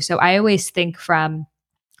to move. So I always think from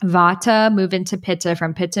vata, move into pitta,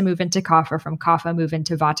 from pitta, move into kapha, from kapha, move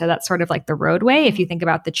into vata. That's sort of like the roadway. If you think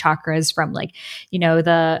about the chakras from like,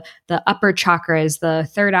 the upper chakras, the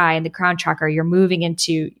third eye and the crown chakra, you're moving it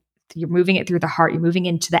through the heart, you're moving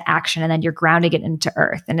into the action, and then you're grounding it into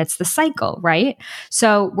earth. And it's the cycle, right?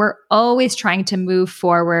 So we're always trying to move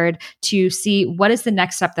forward to see what is the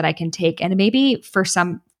next step that I can take. And maybe for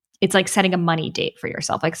some, it's like setting a money date for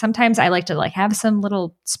yourself. Like sometimes I like to like have some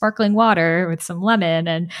little sparkling water with some lemon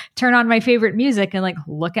and turn on my favorite music and like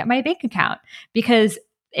look at my bank account, because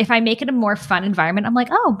if I make it a more fun environment, I'm like,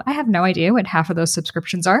 oh, I have no idea what half of those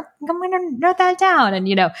subscriptions are. I'm going to note that down. And,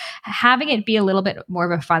 having it be a little bit more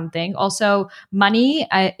of a fun thing. Also, money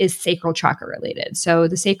is sacral chakra related. So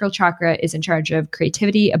the sacral chakra is in charge of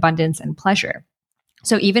creativity, abundance, and pleasure.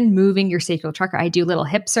 So even moving your sacral chakra, I do little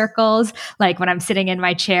hip circles. Like when I'm sitting in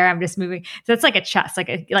my chair, I'm just moving. So it's like a chest,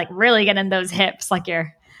 like really get in those hips, like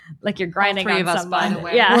you're grinding on someone. By the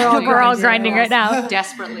way. Yeah, we're all grinding right now.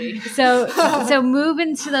 Desperately. So move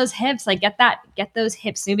into those hips, like get those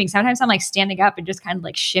hips moving. Sometimes I'm like standing up and just kind of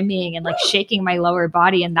like shimmying and like shaking my lower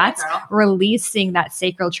body. And that's releasing that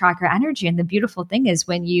sacral chakra energy. And the beautiful thing is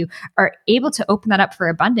when you are able to open that up for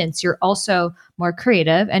abundance, you're also more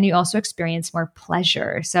creative and you also experience more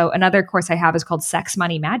pleasure. So another course I have is called Sex,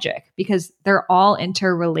 Money, Magic, because they're all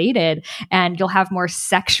interrelated, and you'll have more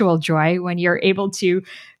sexual joy when you're able to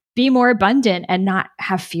be more abundant and not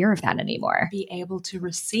have fear of that anymore. Be able to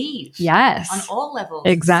receive. Yes. On all levels.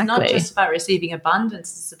 Exactly. It's not just about receiving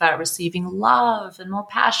abundance. It's about receiving love and more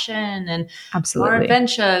passion and absolutely more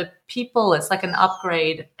adventure. People, it's like an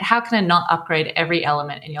upgrade. How can it not upgrade every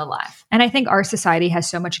element in your life? And I think our society has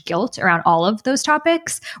so much guilt around all of those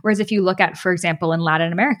topics. Whereas if you look at, for example, in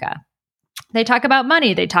Latin America, They talk about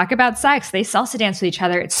money. They talk about sex. They salsa dance with each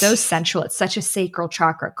other. It's so sensual. It's such a sacral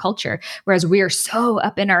chakra culture. Whereas we are so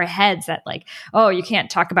up in our heads that like, oh, you can't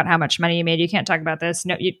talk about how much money you made. You can't talk about this.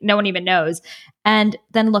 No one even knows. And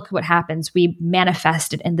then look what happens. We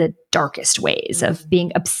manifest it in the darkest ways of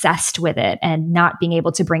being obsessed with it and not being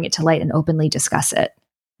able to bring it to light and openly discuss it.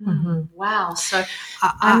 Wow. So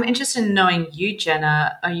I'm interested in knowing you,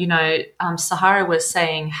 Jenna. Sahara was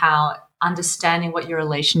saying how understanding what your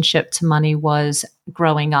relationship to money was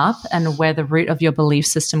growing up and where the root of your belief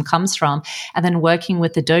system comes from, and then working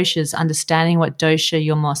with the doshas, understanding what dosha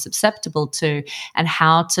you're more susceptible to and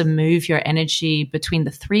how to move your energy between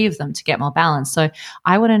the three of them to get more balance. So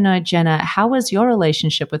I want to know, Jenna, how was your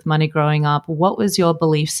relationship with money growing up? What was your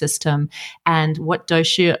belief system and what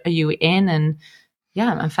dosha are you in? And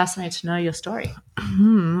yeah, I'm fascinated to know your story.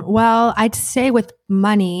 Well, I'd say with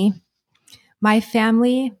money, my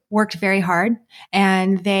family worked very hard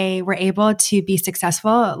and they were able to be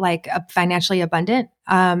successful, like financially abundant.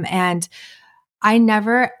 And I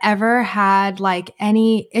never, ever had like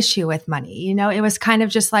any issue with money. You know, it was kind of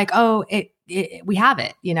just like, oh, we have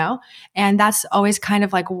it, you know, and that's always kind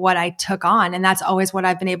of like what I took on. And that's always what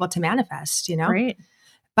I've been able to manifest, you know? Right.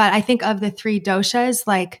 But I think of the three doshas,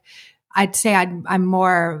 like I'd say I'm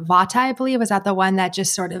more Vata, I believe. Was that the one that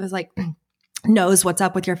just sort of is like, knows what's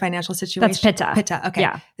up with your financial situation? That's Pitta. Pitta. Okay.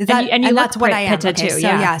 Yeah. Is that, and that's what I am. Pitta Okay, too. so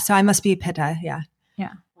Yeah. so I must be Pitta. Yeah.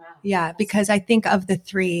 Yeah. Yeah. Because I think of the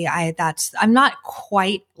three, I'm not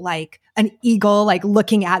quite like an eagle, like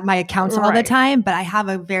looking at my accounts all the Right. time, but I have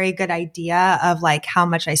a very good idea of like how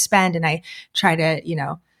much I spend, and I try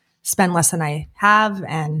to, spend less than I have.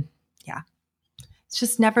 And yeah, it's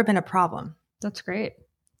just never been a problem. That's great.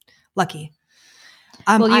 Lucky.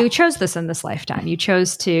 Well, you chose this in this lifetime. You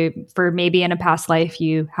chose for maybe in a past life,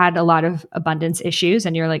 you had a lot of abundance issues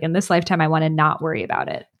and you're like, in this lifetime, I want to not worry about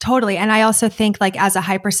it. Totally. And I also think like as a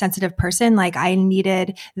hypersensitive person, like I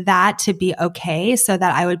needed that to be okay so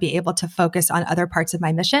that I would be able to focus on other parts of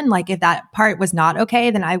my mission. Like if that part was not okay,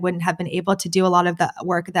 then I wouldn't have been able to do a lot of the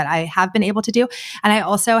work that I have been able to do. And I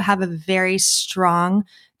also have a very strong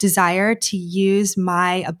desire to use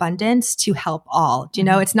my abundance to help all. You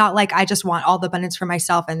know, it's not like I just want all the abundance for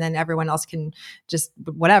myself and then everyone else can just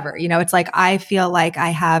whatever. You know, it's like I feel like I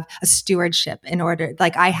have a stewardship in order,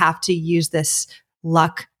 like I have to use this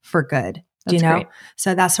luck for good. Do you know? Great.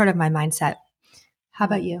 So that's sort of my mindset. How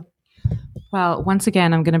about you? Well, once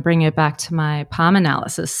again, I'm going to bring it back to my palm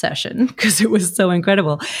analysis session because it was so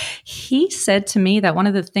incredible. He said to me that one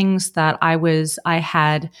of the things that I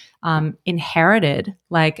had inherited,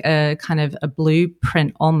 like a kind of a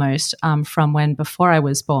blueprint almost from before I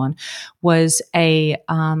was born, was what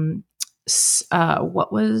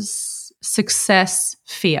was success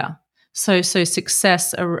fear. So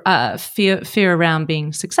success, fear around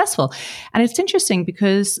being successful. And it's interesting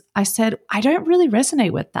because I said, I don't really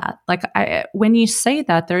resonate with that. Like when you say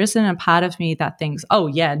that, there isn't a part of me that thinks, oh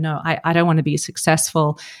yeah, no, I don't want to be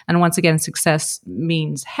successful. And once again, success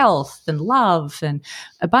means health and love and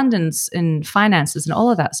abundance and finances and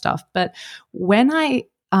all of that stuff. But when I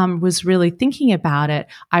was really thinking about it,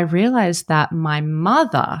 I realized that my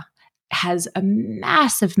mother has a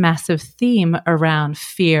massive, massive theme around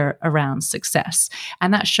fear around success.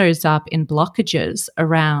 And that shows up in blockages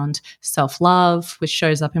around self-love, which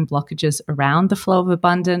shows up in blockages around the flow of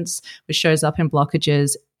abundance, which shows up in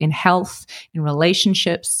blockages in health, in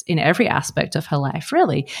relationships, in every aspect of her life,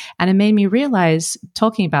 really. And it made me realize,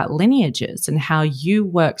 talking about lineages and how you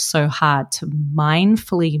worked so hard to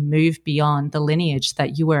mindfully move beyond the lineage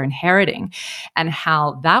that you were inheriting, and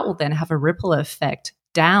how that will then have a ripple effect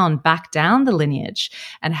back down the lineage,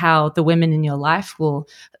 and how the women in your life will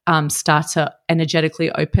start to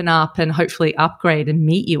energetically open up and hopefully upgrade and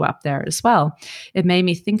meet you up there as well. It made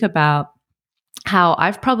me think about how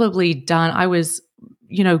I've probably done, I was,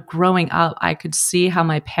 growing up, I could see how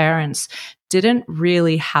my parents didn't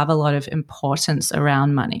really have a lot of importance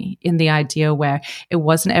around money, in the idea where it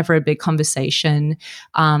wasn't ever a big conversation.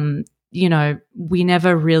 We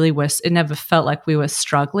never really it never felt like we were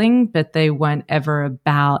struggling, but they weren't ever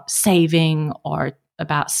about saving or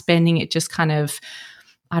about spending. It just kind of,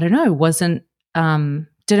 I don't know,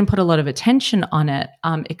 didn't put a lot of attention on it,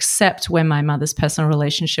 except when my mother's personal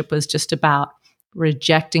relationship was just about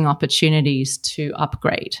rejecting opportunities to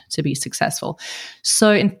upgrade, to be successful.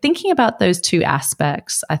 So in thinking about those two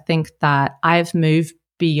aspects, I think that I've moved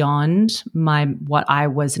beyond what I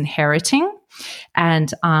was inheriting.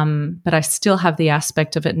 And but I still have the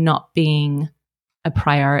aspect of it not being a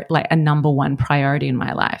priority, like a number one priority in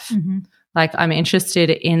my life. Mm-hmm. Like I'm interested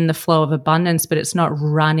in the flow of abundance, but it's not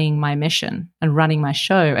running my mission and running my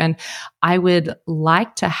show. And I would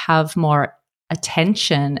like to have more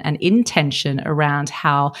attention and intention around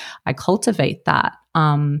how I cultivate that.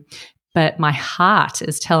 But my heart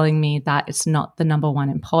is telling me that it's not the number one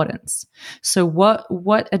importance. So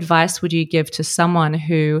what advice would you give to someone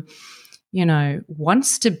who,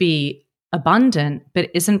 wants to be abundant, but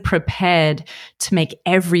isn't prepared to make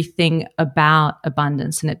everything about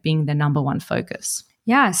abundance and it being the number one focus?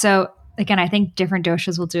 Yeah. So again, I think different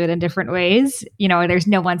doshas will do it in different ways. There's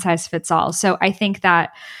no one size fits all. So I think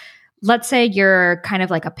that, let's say you're kind of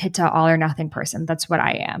like a pitta all or nothing person. That's what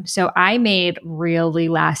I am. So I made really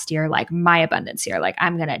last year, like my abundance year, like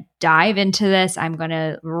I'm going to dive into this. I'm going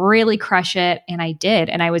to really crush it. And I did.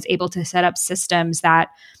 And I was able to set up systems that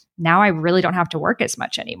now I really don't have to work as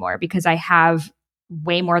much anymore because I have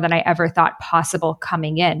way more than I ever thought possible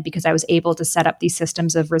coming in because I was able to set up these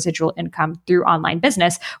systems of residual income through online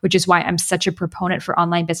business, which is why I'm such a proponent for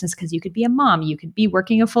online business, because you could be a mom, you could be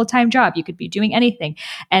working a full-time job, you could be doing anything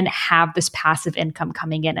and have this passive income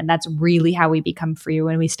coming in. And that's really how we become free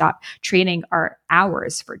when we stop trading our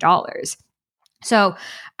hours for dollars. So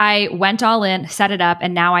I went all in, set it up,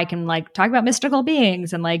 and now I can like talk about mystical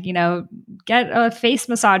beings and get a face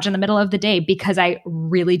massage in the middle of the day because I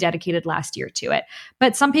really dedicated last year to it.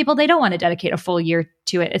 But some people, they don't want to dedicate a full year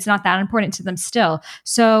to it. It's not that important to them still.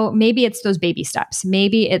 So maybe it's those baby steps.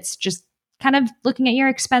 Maybe it's just kind of looking at your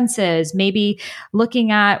expenses, maybe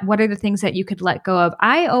looking at what are the things that you could let go of.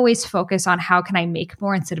 I always focus on how can I make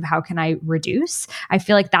more instead of how can I reduce. I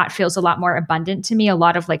feel like that feels a lot more abundant to me. A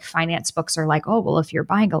lot of like finance books are like, oh, well, if you're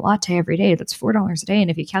buying a latte every day, that's $4 a day. And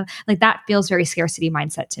if you can, like that feels very scarcity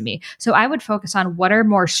mindset to me. So I would focus on what are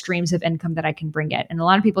more streams of income that I can bring in. And a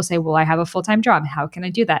lot of people say, well, I have a full-time job. How can I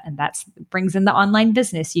do that? And that brings in the online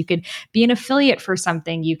business. You could be an affiliate for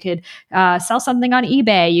something. You could sell something on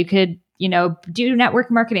eBay. You could do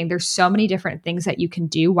network marketing. There's so many different things that you can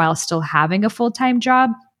do while still having a full-time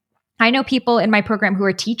job. I know people in my program who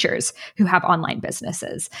are teachers who have online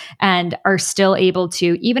businesses and are still able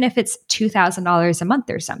to, even if it's $2,000 a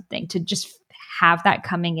month or something, to just have that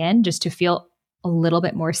coming in just to feel a little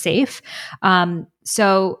bit more safe.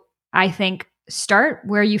 So I think start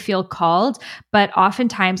where you feel called, but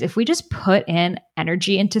oftentimes if we just put in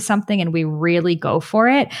energy into something and we really go for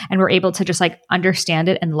it and we're able to just like understand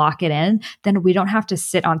it and lock it in, then we don't have to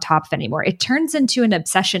sit on top of it anymore. It turns into an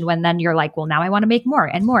obsession when then you're like, well, now I want to make more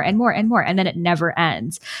and more and more and more. And then it never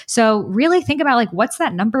ends. So really think about like, what's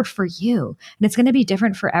that number for you? And it's going to be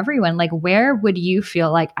different for everyone. Like, where would you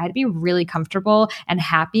feel like I'd be really comfortable and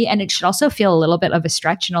happy? And it should also feel a little bit of a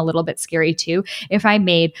stretch and a little bit scary too. If I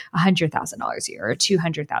made $100,000 a year or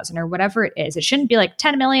 $200,000 or whatever it is, it shouldn't be like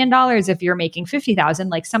 $10 million if you're making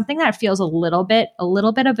 $50,000, like something that feels a little bit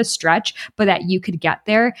of a stretch, but that you could get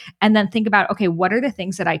there. And then think about, okay, what are the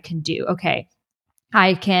things that I can do? Okay,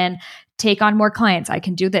 I can take on more clients. I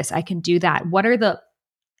can do this. I can do that. What are the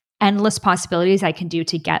endless possibilities I can do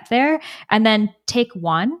to get there? And then take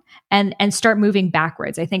one and start moving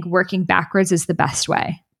backwards. I think working backwards is the best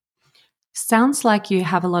way. Sounds like you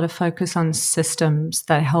have a lot of focus on systems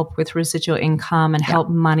that help with residual income and help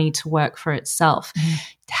money to work for itself.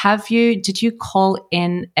 Did you call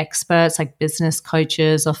in experts like business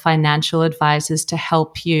coaches or financial advisors to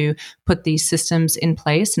help you put these systems in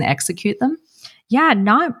place and execute them? Yeah,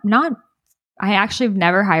 I actually have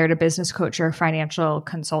never hired a business coach or a financial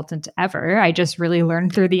consultant ever. I just really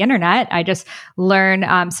learned through the internet. I just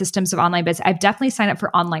learn systems of online business. I've definitely signed up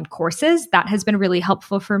for online courses. That has been really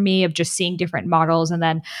helpful for me of just seeing different models and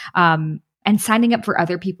then and signing up for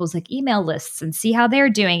other people's like email lists and see how they're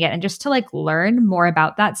doing it and just to like learn more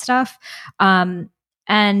about that stuff.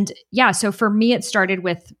 And yeah, so for me, it started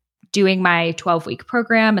with doing my 12-week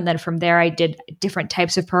program. And then from there, I did different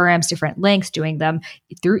types of programs, different links, doing them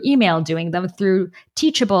through email, doing them through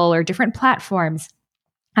Teachable or different platforms.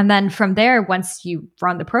 And then from there, once you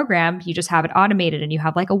run the program, you just have it automated and you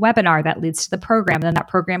have like a webinar that leads to the program. And then that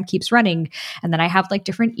program keeps running. And then I have like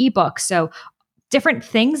different ebooks. So different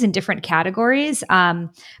things in different categories.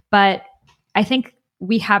 But I think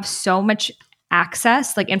we have so much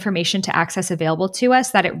access, like information to access available to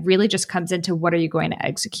us, that it really just comes into what are you going to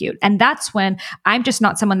execute? And that's when I'm just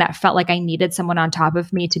not someone that felt like I needed someone on top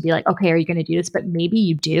of me to be like, okay, are you going to do this? But maybe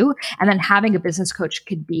you do. And then having a business coach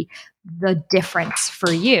could be the difference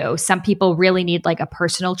for you. Some people really need like a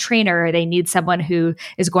personal trainer, or they need someone who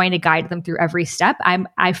is going to guide them through every step.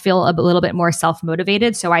 I feel a little bit more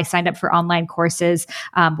self-motivated. So I signed up for online courses,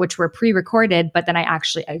 which were pre-recorded, but then I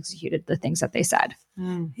actually executed the things that they said.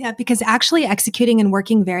 Yeah, because actually executing and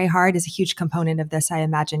working very hard is a huge component of this, I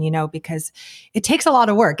imagine, because it takes a lot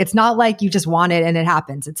of work. It's not like you just want it and it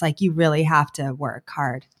happens. It's like you really have to work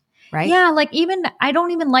hard, right? Yeah, like I don't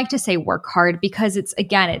even like to say work hard, because it's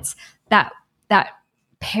that that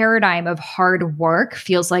paradigm of hard work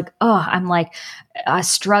feels like, oh, I'm like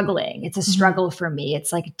struggling. It's a struggle for me.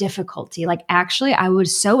 It's like difficulty. Like actually, I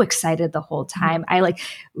was so excited the whole time. I like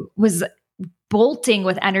was bolting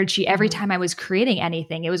with energy every time I was creating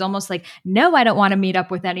anything. It was almost like, no, I don't want to meet up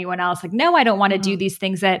with anyone else. Like, no, I don't want to do these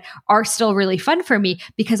things that are still really fun for me,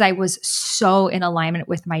 because I was so in alignment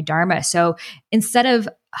with my dharma. So instead of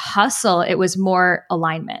hustle, it was more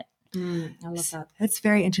alignment. I love that. That's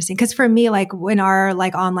very interesting. Because for me, like in our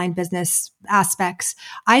like online business aspects,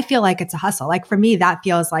 I feel like it's a hustle. Like for me, that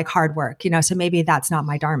feels like hard work, so maybe that's not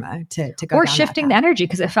my dharma to go or down shifting the energy,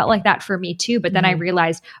 because it felt like that for me too. But then I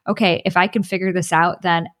realized, okay, if I can figure this out,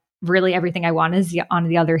 then really everything I want is on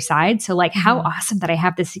the other side. So like how awesome that I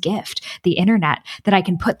have this gift, the internet, that I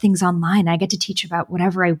can put things online. I get to teach about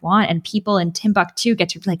whatever I want, and people in Timbuktu get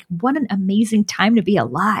to be like, what an amazing time to be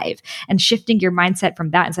alive, and shifting your mindset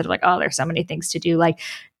from that instead of like, oh, there's so many things to do. Like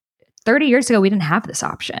 30 years ago, we didn't have this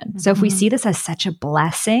option. So if we see this as such a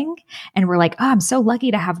blessing, and we're like, oh, I'm so lucky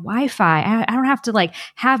to have Wi-Fi. I don't have to like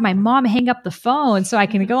have my mom hang up the phone so I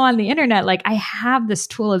can go on the internet. Like I have this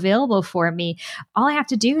tool available for me. All I have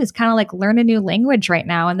to do is kind of like learn a new language right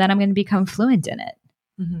now, and then I'm going to become fluent in it.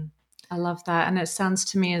 I love that. And it sounds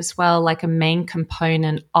to me as well like a main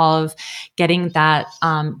component of getting that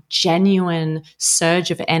genuine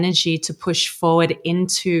surge of energy to push forward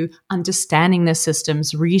into understanding the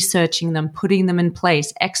systems, researching them, putting them in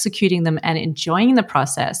place, executing them, and enjoying the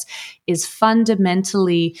process is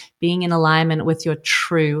fundamentally being in alignment with your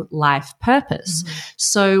true life purpose.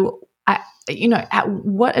 So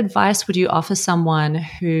what advice would you offer someone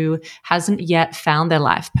who hasn't yet found their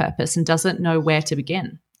life purpose and doesn't know where to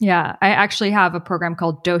begin? Yeah, I actually have a program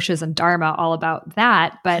called Doshas and Dharma all about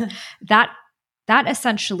that. But that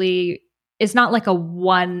essentially is not like a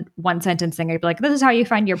one sentence thing. I'd be like, this is how you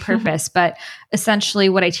find your purpose. But essentially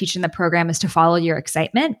what I teach in the program is to follow your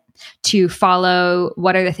excitement, to follow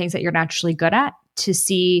what are the things that you're naturally good at, to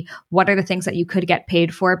see what are the things that you could get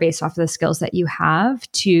paid for based off of the skills that you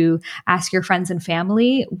have, to ask your friends and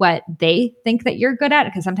family what they think that you're good at,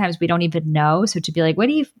 because sometimes we don't even know. So to be like, what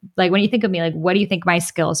do you like when you think of me, like, what do you think my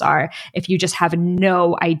skills are, if you just have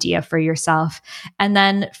no idea for yourself? And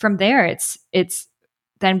then from there, it's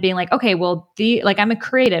then being like, okay, well, I'm a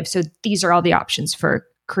creative, so these are all the options for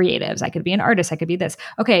creatives. I could be an artist, I could be this.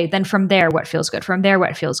 Okay, then from there, what feels good? From there,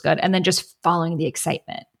 what feels good? And then just following the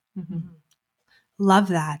excitement. Love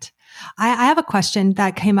that. I have a question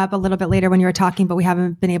that came up a little bit later when you were talking, but we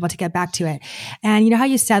haven't been able to get back to it. And you know how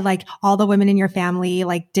you said like all the women in your family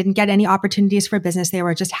like didn't get any opportunities for business. They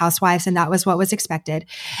were just housewives, and that was what was expected.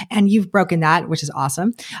 And you've broken that, which is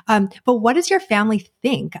awesome. But what does your family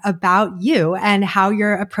think about you and how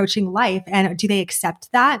you're approaching life? And do they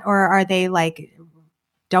accept that, or are they like,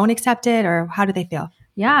 don't accept it, or how do they feel?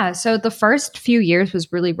 Yeah. So the first few years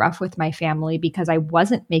was really rough with my family because I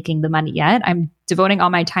wasn't making the money yet. I'm devoting all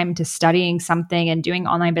my time to studying something and doing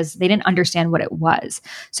online business. They didn't understand what it was.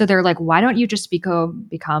 So they're like, why don't you just become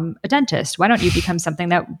a dentist? Why don't you become something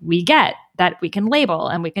that we get, that we can label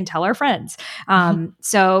and we can tell our friends?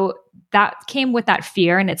 So that came with that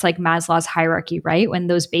fear. And it's like Maslow's hierarchy, right? When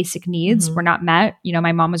those basic needs were not met.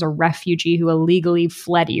 My mom was a refugee who illegally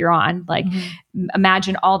fled Iran. Like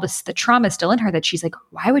imagine all the trauma still in her, that she's like,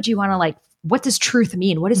 why would you want to like, what does truth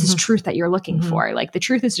mean? What is this truth that you're looking for? Like the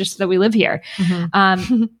truth is just that we live here.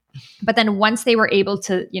 But then once they were able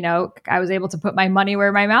to, I was able to put my money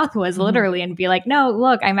where my mouth was literally and be like, no,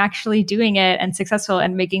 look, I'm actually doing it and successful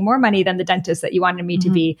and making more money than the dentist that you wanted me to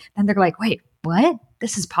be. Then they're like, wait, what?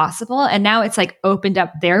 This is possible. And now it's like opened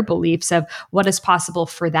up their beliefs of what is possible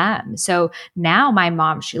for them. So now my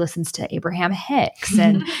mom, she listens to Abraham Hicks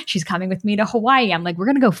and she's coming with me to Hawaii. I'm like, we're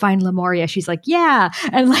going to go find Lemuria. She's like, yeah.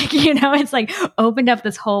 And like, it's like opened up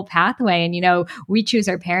this whole pathway. And, we choose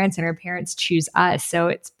our parents and our parents choose us. So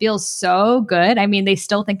it feels so good. I mean, they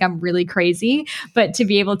still think I'm really crazy, but to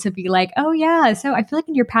be able to be like, oh yeah. So I feel like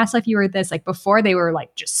in your past life, you were this. Like before they were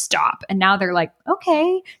like, just stop. And now they're like,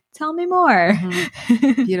 okay, tell me more.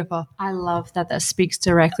 Beautiful. I love that. That speaks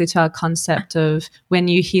directly to our concept of when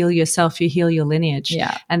you heal yourself, you heal your lineage.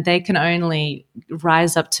 Yeah. And they can only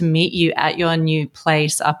rise up to meet you at your new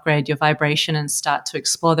place, upgrade your vibration, and start to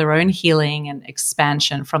explore their own healing and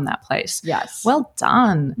expansion from that place. Yes. Well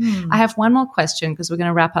done. I have one more question because we're going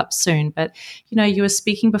to wrap up soon. But, you were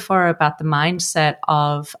speaking before about the mindset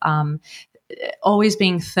of always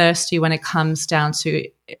being thirsty when it comes down to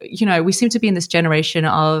we seem to be in this generation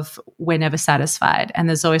of we're never satisfied and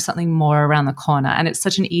there's always something more around the corner. And it's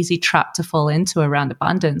such an easy trap to fall into around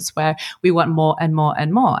abundance where we want more and more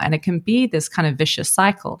and more. And it can be this kind of vicious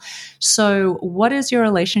cycle. So what is your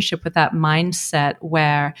relationship with that mindset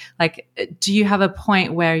where, like, do you have a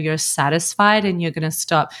point where you're satisfied and you're going to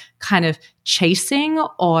stop kind of chasing,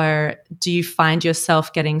 or do you find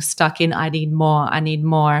yourself getting stuck in, I need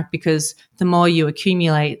more, because the more you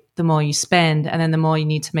accumulate, the more you spend, and then the more you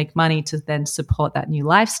need to make money to then support that new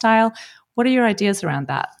lifestyle? What are your ideas around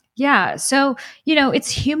that? Yeah. So, it's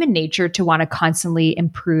human nature to want to constantly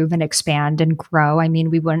improve and expand and grow. I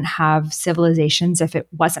mean, we wouldn't have civilizations if it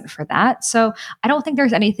wasn't for that. So I don't think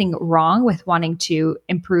there's anything wrong with wanting to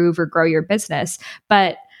improve or grow your business,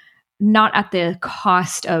 but not at the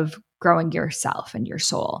cost of growing yourself and your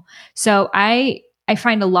soul. So I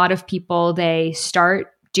find a lot of people, they start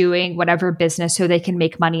doing whatever business so they can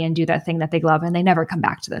make money and do that thing that they love, and they never come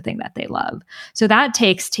back to the thing that they love. So that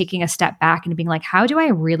takes taking a step back and being like, how do I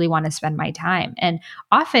really want to spend my time? And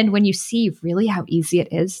often when you see really how easy it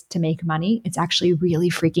is to make money, it's actually really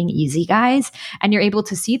freaking easy, guys. And you're able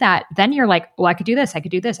to see that, then you're like, well, I could do this, I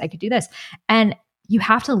could do this, I could do this. And you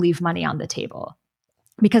have to leave money on the table.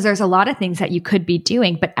 Because there's a lot of things that you could be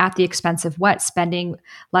doing, but at the expense of what? Spending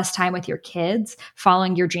less time with your kids,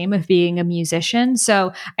 following your dream of being a musician.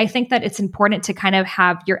 So I think that it's important to kind of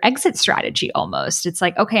have your exit strategy almost. It's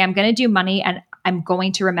like, okay, I'm going to do money and I'm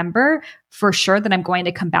going to remember for sure that I'm going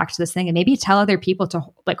to come back to this thing, and maybe tell other people to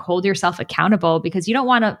like hold yourself accountable, because you don't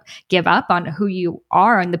want to give up on who you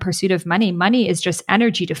are in the pursuit of money. Money is just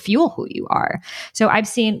energy to fuel who you are. So I've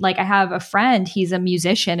seen, like, I have a friend, he's a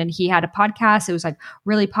musician and he had a podcast. It was like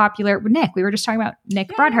really popular. Nick, we were just talking about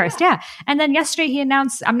Nick Broadhurst. Yeah. And then yesterday he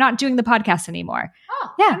announced, I'm not doing the podcast anymore.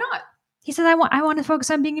 Oh, yeah. Why not? He says, I want to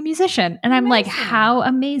focus on being a musician. And I'm like, how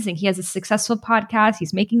amazing. He has a successful podcast.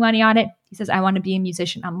 He's making money on it. He says, I want to be a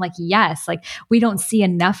musician. I'm like, yes. Like, we don't see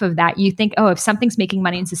enough of that. You think, oh, if something's making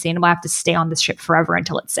money and sustainable, I have to stay on this ship forever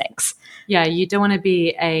until it sinks. Yeah. You don't want to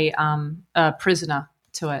be a prisoner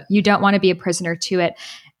to it. You don't want to be a prisoner to it.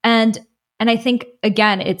 And I think,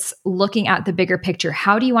 again, it's looking at the bigger picture.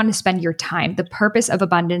 How do you want to spend your time? The purpose of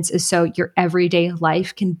abundance is so your everyday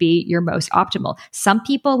life can be your most optimal. Some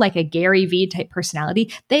people, like a Gary Vee type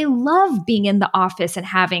personality, they love being in the office and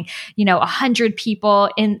having, 100 people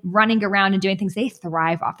in running around and doing things. They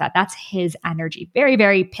thrive off that. That's his energy. Very,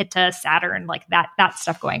 very Pitta, Saturn, like that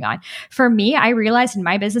stuff going on. For me, I realized in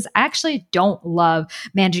my business, I actually don't love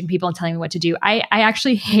managing people and telling me what to do. I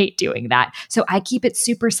actually hate doing that. So I keep it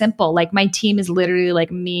super simple. Like, my team is literally like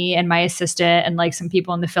me and my assistant and like some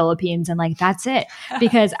people in the Philippines, and like that's it,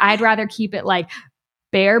 because I'd rather keep it like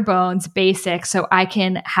bare bones, basic, so I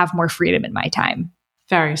can have more freedom in my time.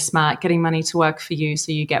 Very smart. Getting money to work for you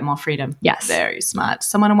so you get more freedom. Yes. Very smart.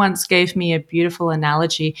 Someone once gave me a beautiful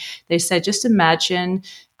analogy. They said, just imagine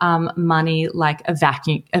money like a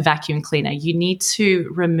vacuum cleaner. You need to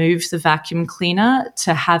remove the vacuum cleaner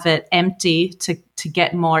to have it empty to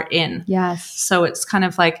get more in. Yes. So it's kind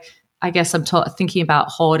of like, I guess I'm thinking about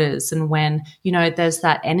hoarders, and when, there's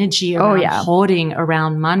that energy around hoarding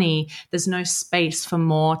around money, there's no space for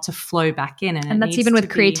more to flow back in. And that's even with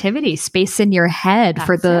creativity, space in your head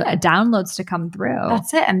for the downloads to come through.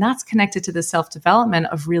 That's it. And that's connected to the self-development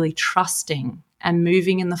of really trusting and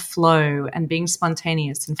moving in the flow and being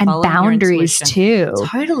spontaneous and following boundaries your too.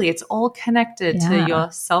 Totally. It's all connected to your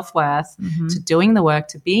self-worth, to doing the work,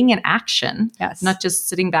 to being in action, not just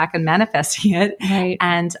sitting back and manifesting it,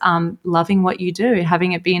 and loving what you do,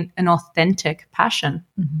 having it be an authentic passion.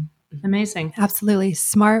 Amazing. Absolutely.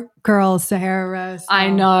 Smart girl, Sahara Rose. I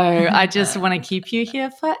know. I just want to keep you here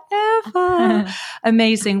forever.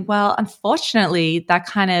 Amazing. Well, unfortunately,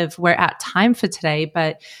 we're at time for today,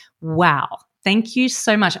 but wow. Thank you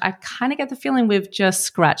so much. I kind of get the feeling we've just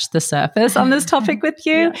scratched the surface on this topic with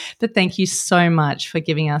you, but thank you so much for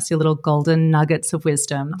giving us your little golden nuggets of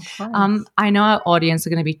wisdom. I know our audience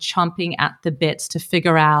are going to be chomping at the bits to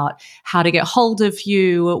figure out how to get hold of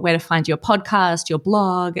you, where to find your podcast, your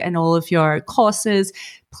blog, and all of your courses.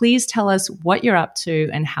 Please tell us what you're up to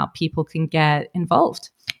and how people can get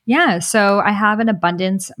involved. Yeah. So I have an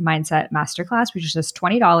abundance mindset masterclass, which is just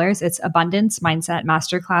 $20. It's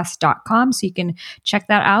abundancemindsetmasterclass.com. So you can check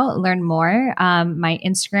that out, learn more. My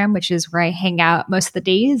Instagram, which is where I hang out most of the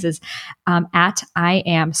days, is at I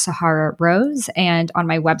am Sahara Rose. And on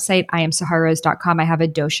my website, iamsahararose.com, I have a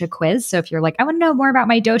dosha quiz. So if you're like, I want to know more about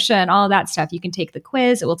my dosha and all of that stuff, you can take the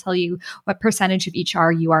quiz. It will tell you what percentage of each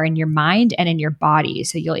R you are in your mind and in your body.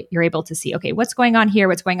 So you're able to see, okay, what's going on here,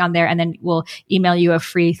 what's going on there. And then we'll email you a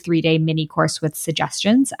free free 3-day mini course with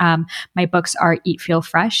suggestions. My books are Eat, Feel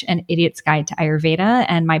Fresh and Idiot's Guide to Ayurveda.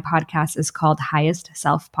 And my podcast is called Highest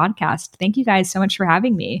Self Podcast. Thank you guys so much for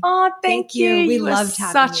having me. Oh, thank you. We You are loved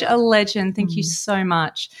having such you. a legend. Thank you so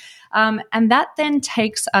much. And that then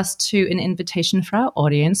takes us to an invitation for our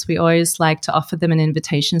audience. We always like to offer them an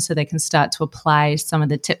invitation so they can start to apply some of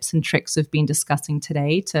the tips and tricks we've been discussing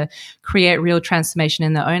today to create real transformation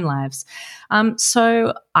in their own lives.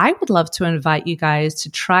 So I would love to invite you guys to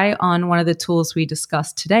try on one of the tools we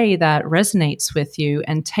discussed today that resonates with you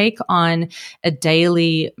and take on a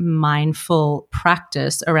daily mindful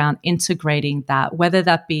practice around integrating that, whether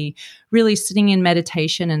that be really sitting in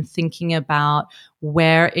meditation and thinking about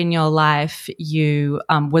where in your life you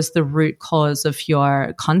was the root cause of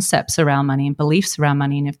your concepts around money and beliefs around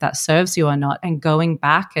money, and if that serves you or not, and going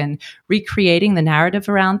back and recreating the narrative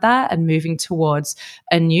around that and moving towards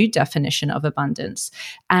a new definition of abundance,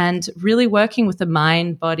 and really working with the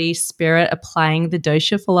mind, body, spirit, applying the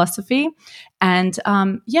dosha philosophy, and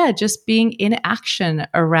just being in action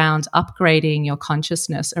around upgrading your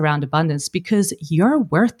consciousness around abundance, because you're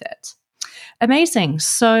worth it. Amazing.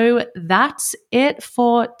 So that's it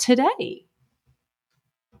for today.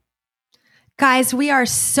 Guys, we are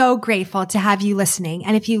so grateful to have you listening.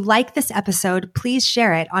 And if you like this episode, please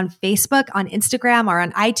share it on Facebook, on Instagram, or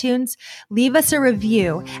on iTunes. Leave us a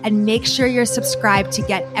review and make sure you're subscribed to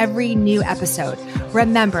get every new episode.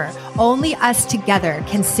 Remember, only us together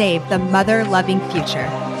can save the mother-loving future.